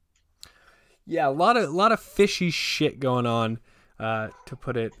 Yeah, a lot of fishy shit going on, to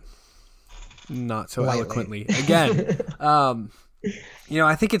put it not so Lightly. eloquently. Again,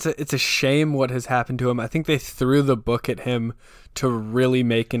 I think it's a shame what has happened to him. I think they threw the book at him to really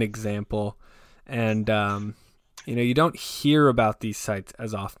make an example. And, you don't hear about these sites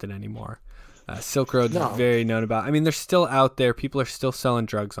as often anymore. Silk Road's very known about. I mean, they're still out there. People are still selling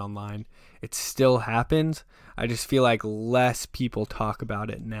drugs online. It still happens. I just feel like less people talk about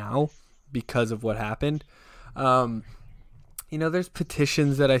it now because of what happened. There's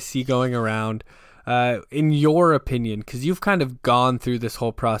petitions that I see going around. In your opinion, because you've kind of gone through this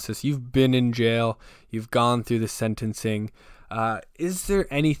whole process, you've been in jail, you've gone through the sentencing. Is there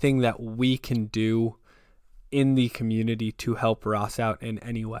anything that we can do in the community to help Ross out in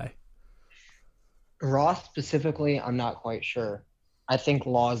any way? Ross specifically, I'm not quite sure. I think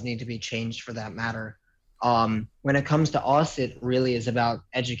laws need to be changed for that matter. When it comes to us, it really is about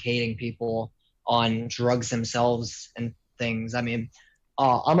educating people on drugs themselves and things. I mean,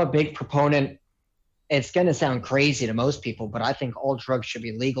 I'm a big proponent. It's going to sound crazy to most people, but I think all drugs should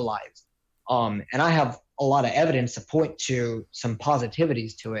be legalized. And I have a lot of evidence to point to some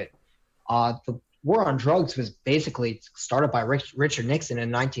positivities to it. The war on drugs was basically started by Richard Nixon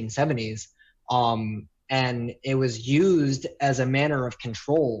in the 1970s, and it was used as a manner of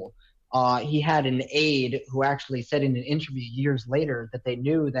control. He had an aide who actually said in an interview years later that they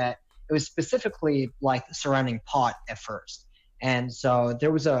knew that it was specifically like surrounding pot at first. And so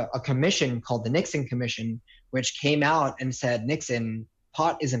there was a commission called the Nixon Commission, which came out and said, Nixon,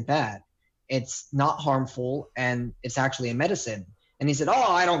 pot isn't bad. It's not harmful, and it's actually a medicine. And he said,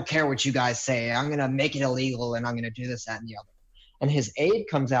 oh, I don't care what you guys say. I'm going to make it illegal, and I'm going to do this, that, and the other. And his aide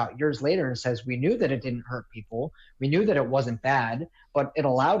comes out years later and says, we knew that it didn't hurt people. We knew that it wasn't bad, but it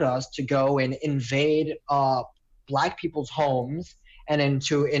allowed us to go and invade Black people's homes and then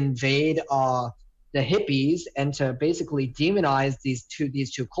to invade the hippies and to basically demonize these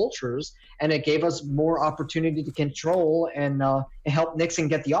two cultures. And it gave us more opportunity to control, and it helped Nixon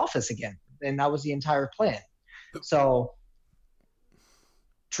get the office again. And that was the entire plan. So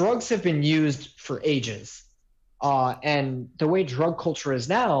drugs have been used for ages. And the way drug culture is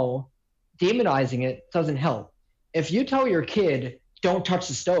now, demonizing it doesn't help. If you tell your kid, don't touch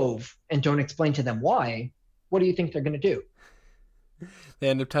the stove, and don't explain to them why, what do you think they're going to do? They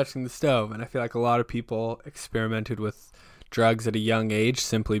end up touching the stove. And I feel like a lot of people experimented with drugs at a young age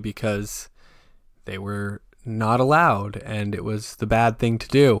simply because they were not allowed and it was the bad thing to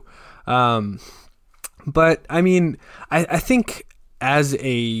do. But I mean, I think as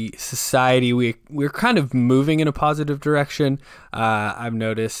a society, we're kind of moving in a positive direction. I've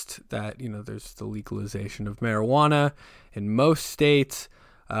noticed that, there's the legalization of marijuana in most states.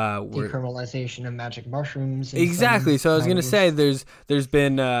 Decriminalization of magic mushrooms. Exactly. So I was going to say there's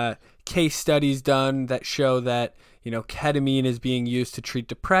been case studies done that show that, ketamine is being used to treat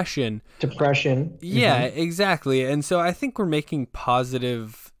depression. Yeah, exactly. And so I think we're making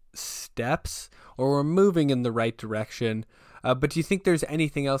positive steps, or we're moving in the right direction. But do you think there's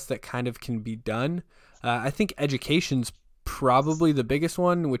anything else that kind of can be done? I think education's probably the biggest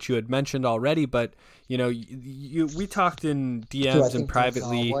one, which you had mentioned already. But we talked in DMs and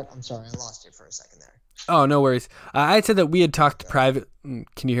privately. I'm sorry, I lost you for a second there. Oh, no worries. I had said that we had talked private. Can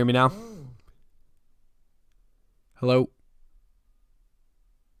you hear me now? Hello.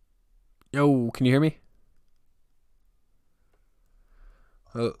 Yo, can you hear me?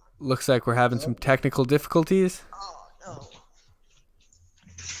 Looks like we're having some technical difficulties. Oh no.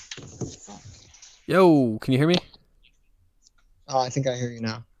 Yo, can you hear me? Oh, I think I hear you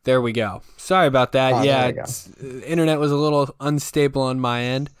now. There we go. Sorry about that. Oh, internet was a little unstable on my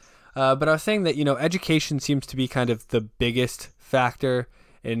end. But I was saying that, education seems to be kind of the biggest factor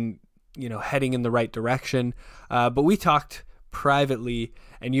in, heading in the right direction. But we talked privately,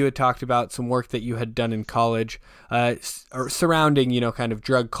 and you had talked about some work that you had done in college surrounding, kind of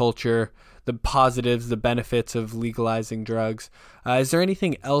drug culture, the positives, the benefits of legalizing drugs. Is there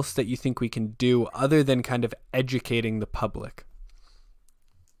anything else that you think we can do other than kind of educating the public?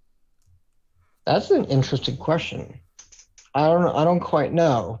 That's an interesting question. I don't quite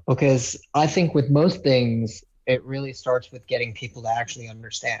know, because I think with most things, it really starts with getting people to actually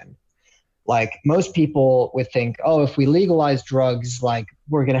understand. Like, most people would think, oh, if we legalize drugs, like,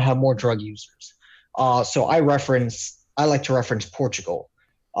 we're going to have more drug users. So I like to reference Portugal.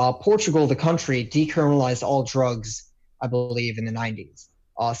 Portugal, the country, decriminalized all drugs, I believe, in the 90s.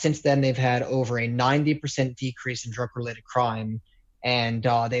 Since then, they've had over a 90% decrease in drug-related crime, and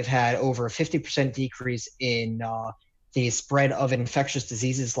they've had over a 50% decrease in the spread of infectious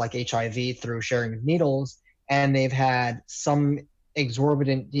diseases like HIV through sharing of needles, and they've had some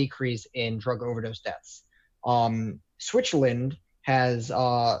exorbitant decrease in drug overdose deaths. Switzerland has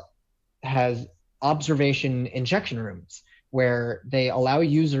observation injection rooms where they allow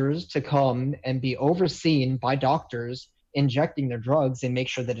users to come and be overseen by doctors injecting their drugs and make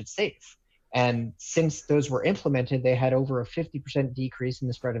sure that it's safe. And since those were implemented, they had over a 50% decrease in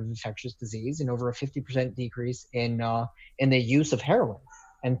the spread of infectious disease and over a 50% decrease in the use of heroin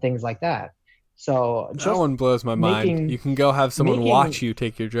and things like that. So that one blows my mind. You can go have someone watch you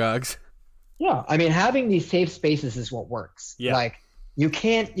take your drugs. Yeah, I mean, having these safe spaces is what works. Yeah. Like, you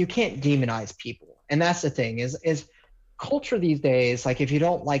can't demonize people, and that's the thing is culture these days. Like, if you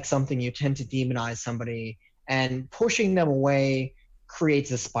don't like something, you tend to demonize somebody, and pushing them away creates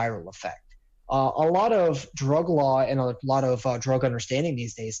a spiral effect. A lot of drug law and a lot of drug understanding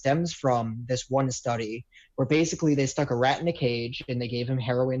these days stems from this one study where basically they stuck a rat in a cage and they gave him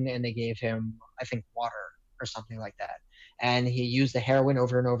heroin and they gave him, I think, water or something like that. And he used the heroin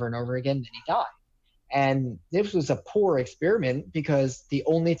over and over and over again, then he died. And this was a poor experiment because the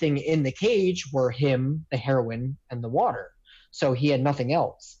only thing in the cage were him, the heroin, and the water. So he had nothing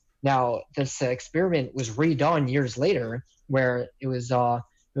else. Now, this experiment was redone years later where it was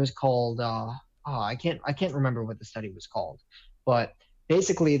It was called I can't remember what the study was called, but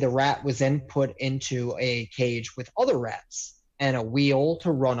basically the rat was then put into a cage with other rats and a wheel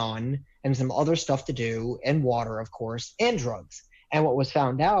to run on and some other stuff to do and water, of course, and drugs. And what was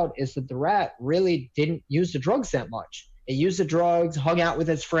found out is that the rat really didn't use the drugs that much. It used the drugs, hung out with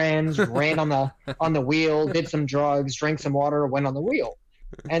its friends, ran on the wheel, did some drugs, drank some water, went on the wheel.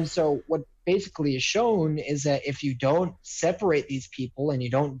 And so what basically is shown is that if you don't separate these people and you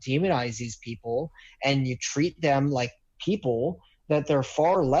don't demonize these people and you treat them like people, that they're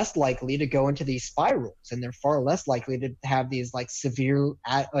far less likely to go into these spirals and they're far less likely to have these like severe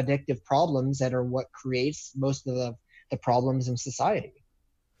addictive problems that are what creates most of the problems in society.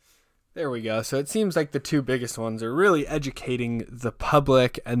 There we go. So it seems like the two biggest ones are really educating the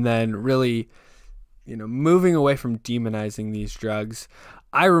public and then really, moving away from demonizing these drugs.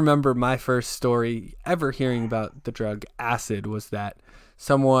 I remember my first story ever hearing about the drug acid was that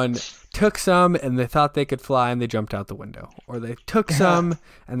someone took some and they thought they could fly and they jumped out the window. Or they took some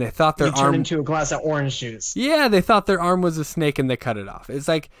and they thought their arm turned into a glass of orange juice. Yeah, they thought their arm was a snake and they cut it off. It's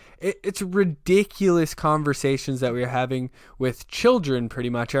like it's ridiculous conversations that we are having with children pretty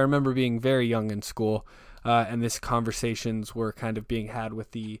much. I remember being very young in school and these conversations were kind of being had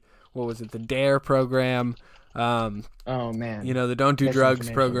with the DARE program. Oh man, the Don't Do Drugs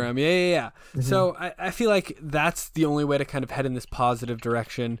program. Yeah. Mm-hmm. So I feel like that's the only way to kind of head in this positive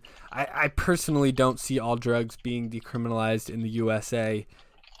direction. I personally don't see all drugs being decriminalized in the USA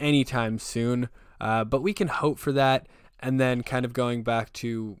anytime soon, but we can hope for that. And then kind of going back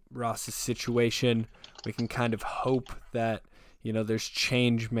to Ross's situation, we can kind of hope that, there's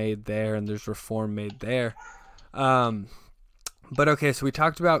change made there and there's reform made there. But okay, so we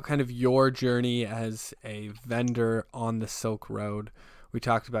talked about kind of your journey as a vendor on the Silk Road. We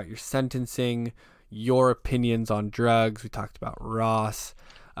talked about your sentencing, your opinions on drugs. We talked about Ross.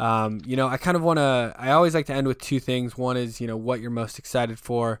 I always like to end with two things. One is, what you're most excited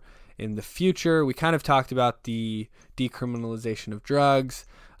for in the future. We kind of talked about the decriminalization of drugs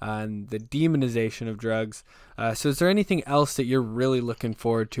and the demonization of drugs. So is there anything else that you're really looking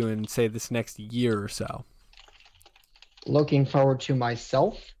forward to in, say, this next year or so? Looking forward to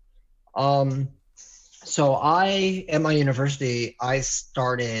myself. So at my university, I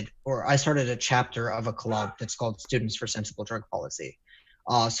started a chapter of a club that's called Students for Sensible Drug Policy.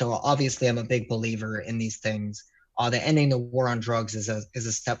 So obviously I'm a big believer in these things. That ending the war on drugs is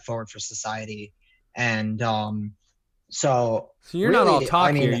a step forward for society. And so you're really, not all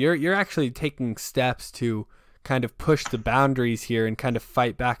talk here. You're actually taking steps to kind of push the boundaries here and kind of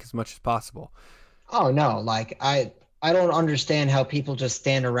fight back as much as possible. Oh no, like I don't understand how people just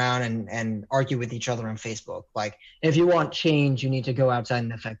stand around and argue with each other on Facebook. Like, if you want change, you need to go outside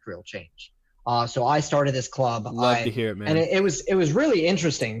and affect real change. So I started this club. Love to hear it, man. And it was really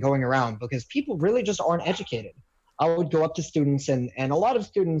interesting going around because people really just aren't educated. I would go up to students and a lot of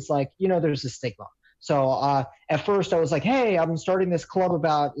students, like, there's a stigma. So at first I was like, hey, I'm starting this club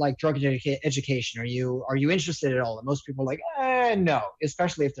about like drug education. Are you interested at all? And most people are like, no,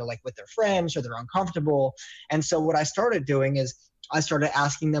 especially if they're like with their friends or they're uncomfortable. And so what I started doing is I started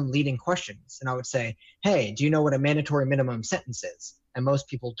asking them leading questions. And I would say, hey, do you know what a mandatory minimum sentence is? And most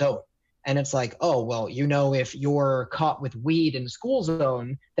people don't. And it's like, oh, well, if you're caught with weed in the school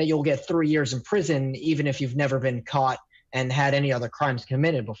zone, that you'll get 3 years in prison, even if you've never been caught and had any other crimes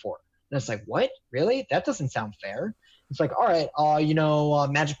committed before. And it's like, what? Really? That doesn't sound fair. It's like, all right,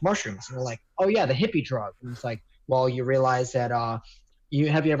 magic mushrooms. And they're like, oh, yeah, the hippie drug. And it's like, well, you realize that have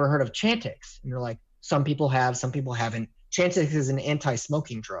you ever heard of Chantix? And you're like, some people have, some people haven't. Chantix is an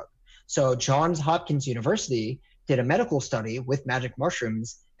anti-smoking drug. So Johns Hopkins University did a medical study with magic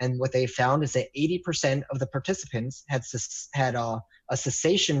mushrooms. And what they found is that 80% of the participants had a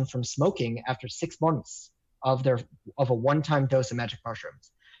cessation from smoking after 6 months of a one-time dose of magic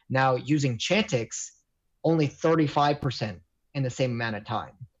mushrooms. Now, using Chantix, only 35% in the same amount of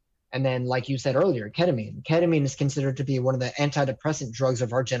time. And then, like you said earlier, ketamine. Ketamine is considered to be one of the antidepressant drugs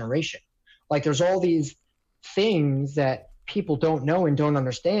of our generation. Like, there's all these things that people don't know and don't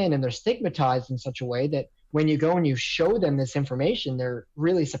understand, and they're stigmatized in such a way that when you go and you show them this information, they're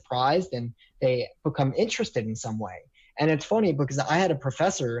really surprised and they become interested in some way. And it's funny because I had a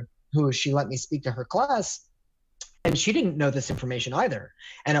professor who she let me speak to her class, and she didn't know this information either.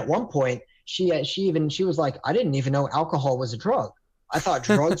 And at one point, she was like, I didn't even know alcohol was a drug. I thought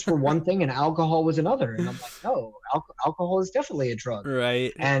drugs were one thing and alcohol was another. And I'm like, no, alcohol is definitely a drug.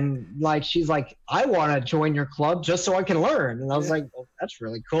 Right. And like, she's like, I want to join your club just so I can learn. And I was like, well, that's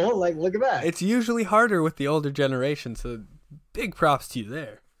really cool. Like, look at that. It's usually harder with the older generation. So big props to you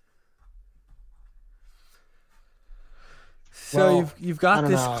there. So Well, you've I got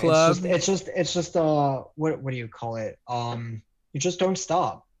don't this know. It's club. just what do you call it? You just don't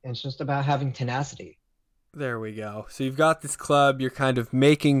stop. It's just about having tenacity. There we go. So you've got this club. You're kind of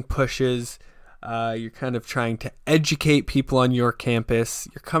making pushes. You're kind of trying to educate people on your campus.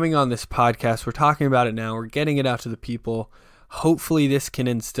 You're coming on this podcast. We're talking about it now. We're getting it out to the people. Hopefully, this can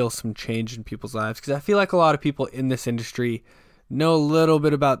instill some change in people's lives, because I feel like a lot of people in this industry know a little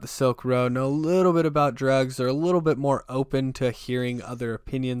bit about the Silk Road, know a little bit about drugs. They're a little bit more open to hearing other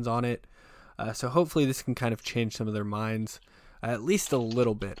opinions on it. So hopefully, this can kind of change some of their minds, at least a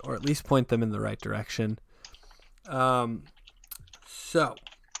little bit, or at least point them in the right direction. So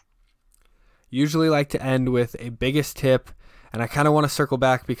usually like to end with a biggest tip, and I kind of want to circle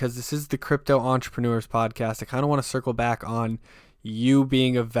back because this is the Crypto Entrepreneurs Podcast. I kind of want to circle back on you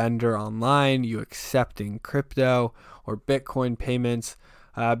being a vendor online, you accepting crypto or Bitcoin payments,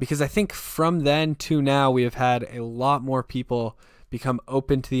 because I think from then to now we have had a lot more people become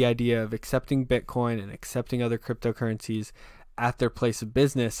open to the idea of accepting Bitcoin and accepting other cryptocurrencies at their place of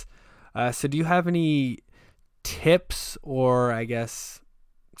business. So do you have any tips, or I guess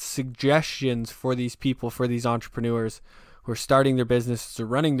suggestions for these people, for these entrepreneurs who are starting their businesses or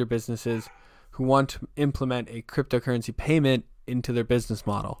running their businesses, who want to implement a cryptocurrency payment into their business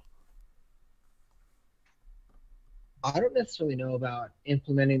model? I don't necessarily know about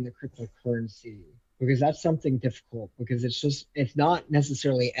implementing the cryptocurrency because that's something difficult because it's not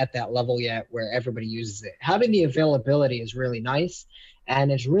necessarily at that level yet where everybody uses it. Having the availability is really nice,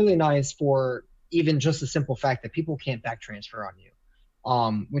 and it's really nice for even just the simple fact that people can't back transfer on you.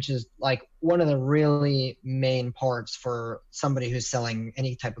 Which is like one of the really main parts for somebody who's selling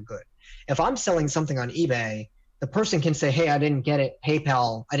any type of good. If I'm selling something on eBay, the person can say, "Hey, I didn't get it.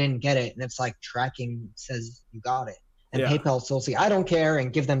 PayPal, I didn't get it," and it's like tracking says you got it, and Yeah. PayPal still say, "I don't care,"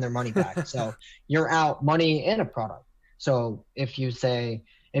 and give them their money back. So you're out money and a product. So if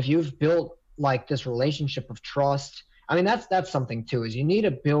you've built like this relationship of trust, I mean that's something too. Is you need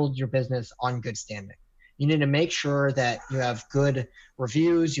to build your business on good standing. You need to make sure that you have good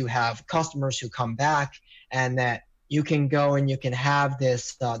reviews, you have customers who come back, and that you can go and you can have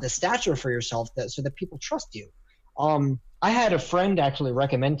this stature for yourself that so that people trust you. I had a friend actually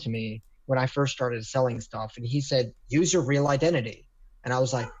recommend to me when I first started selling stuff, and he said, use your real identity. And I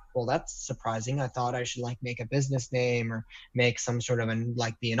was like, well, that's surprising. I thought I should like make a business name or make some sort of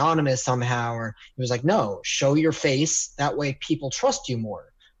like be anonymous somehow. Or he was like, no, show your face. That way people trust you more.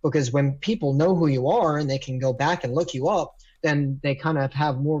 Because when people know who you are and they can go back and look you up, then they kind of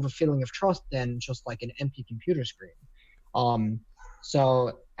have more of a feeling of trust than just like an empty computer screen. Um,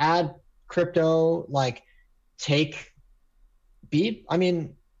 so add crypto, like take beat. I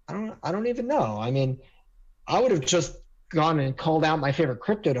mean, I don't even know. I mean, I would have just gone and called out my favorite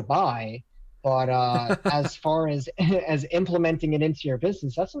crypto to buy, but as far as as implementing it into your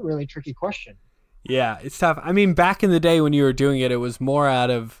business, that's a really tricky question. Yeah, it's tough. I mean, back in the day when you were doing it, it was more out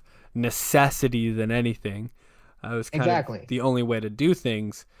of necessity than anything. It was kind of Exactly. the only way to do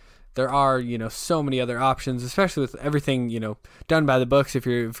things. There are, so many other options, especially with everything, done by the books. If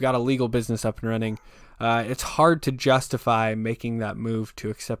you've got a legal business up and running, it's hard to justify making that move to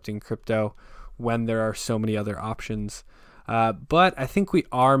accepting crypto when there are so many other options. But I think we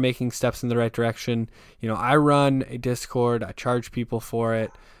are making steps in the right direction. I run a Discord. I charge people for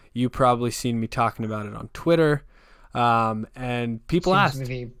it. You probably seen me talking about it on Twitter. And people Seems to asked.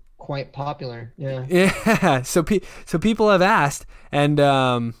 be quite popular. Yeah. Yeah, so people have asked, and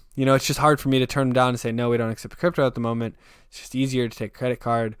it's just hard for me to turn them down and say no, we don't accept crypto at the moment. It's just easier to take credit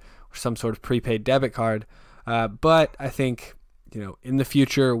card or some sort of prepaid debit card. But I think in the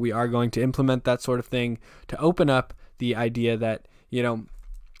future we are going to implement that sort of thing to open up the idea that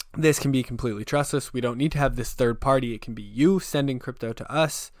this can be completely trustless. We don't need to have this third party. It can be you sending crypto to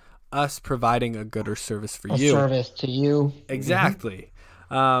us providing a good or service for A you. service to you. Exactly.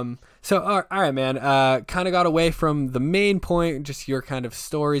 So, all right, man, kind of got away from the main point, just your kind of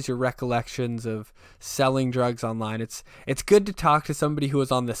stories, your recollections of selling drugs online. It's good to talk to somebody who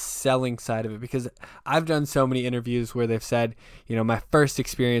was on the selling side of it, because I've done so many interviews where they've said, my first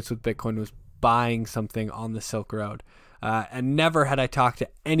experience with Bitcoin was buying something on the Silk Road. And never had I talked to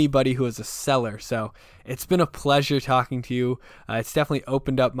anybody who was a seller. So it's been a pleasure talking to you. It's definitely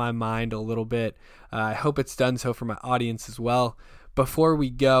opened up my mind a little bit. I hope it's done so for my audience as well. Before we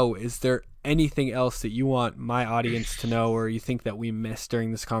go, is there anything else that you want my audience to know, or you think that we missed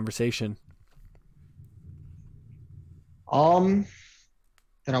during this conversation? Um,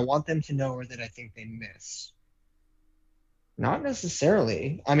 that I want them to know or that I think they miss. Not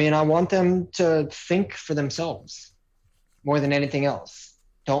necessarily. I mean, I want them to think for themselves more than anything else.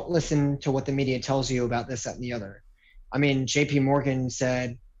 Don't listen to what the media tells you about this, that, and the other. I mean, JP Morgan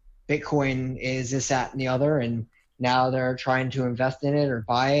said Bitcoin is this, that, and the other, and now they're trying to invest in it or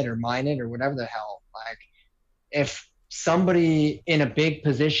buy it or mine it or whatever the hell. Like, if somebody in a big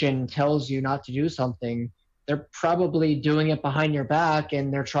position tells you not to do something, they're probably doing it behind your back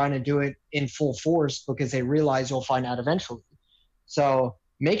and they're trying to do it in full force because they realize you'll find out eventually. So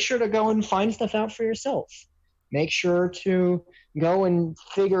make sure to go and find stuff out for yourself. Make sure to go and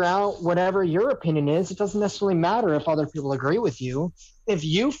figure out whatever your opinion is. It doesn't necessarily matter if other people agree with you. If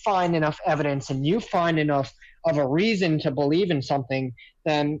you find enough evidence and you find enough of a reason to believe in something,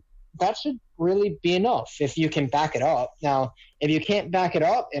 then that should really be enough if you can back it up. Now, if you can't back it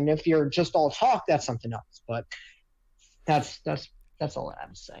up and if you're just all talk, that's something else. But that's all I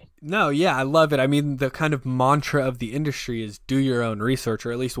have to say. No, yeah, I love it. I mean, the kind of mantra of the industry is do your own research,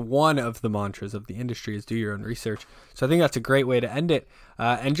 or at least one of the mantras of the industry is do your own research. So I think that's a great way to end it.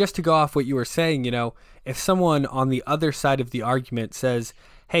 And just to go off what you were saying, if someone on the other side of the argument says,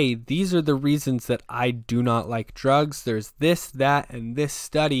 hey, these are the reasons that I do not like drugs, there's this, that, and this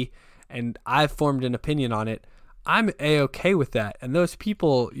study, and I've formed an opinion on it, I'm A-okay with that. And those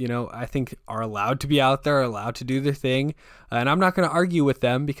people, I think are allowed to be out there, are allowed to do their thing. And I'm not going to argue with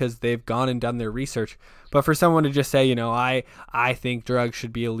them because they've gone and done their research. But for someone to just say, I think drugs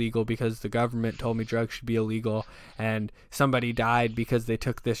should be illegal because the government told me drugs should be illegal and somebody died because they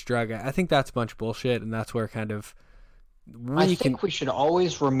took this drug, I think that's a bunch of bullshit. And that's where kind of I think we should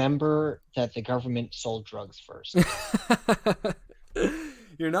always remember that the government sold drugs first.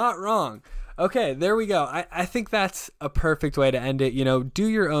 You're not wrong. Okay, there we go. I think that's a perfect way to end it. Do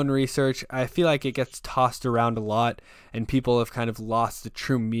your own research. I feel like it gets tossed around a lot and people have kind of lost the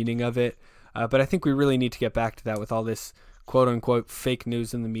true meaning of it. But I think we really need to get back to that with all this quote unquote fake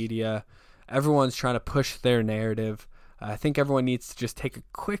news in the media. Everyone's trying to push their narrative. I think everyone needs to just take a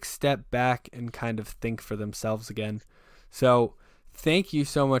quick step back and kind of think for themselves again. So thank you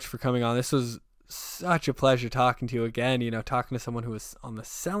so much for coming on. This was such a pleasure talking to you again. Talking to someone who was on the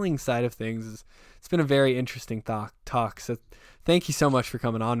selling side of things, it's been a very interesting talk. So thank you so much for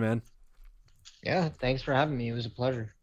coming on, man. Yeah, thanks for having me. It was a pleasure.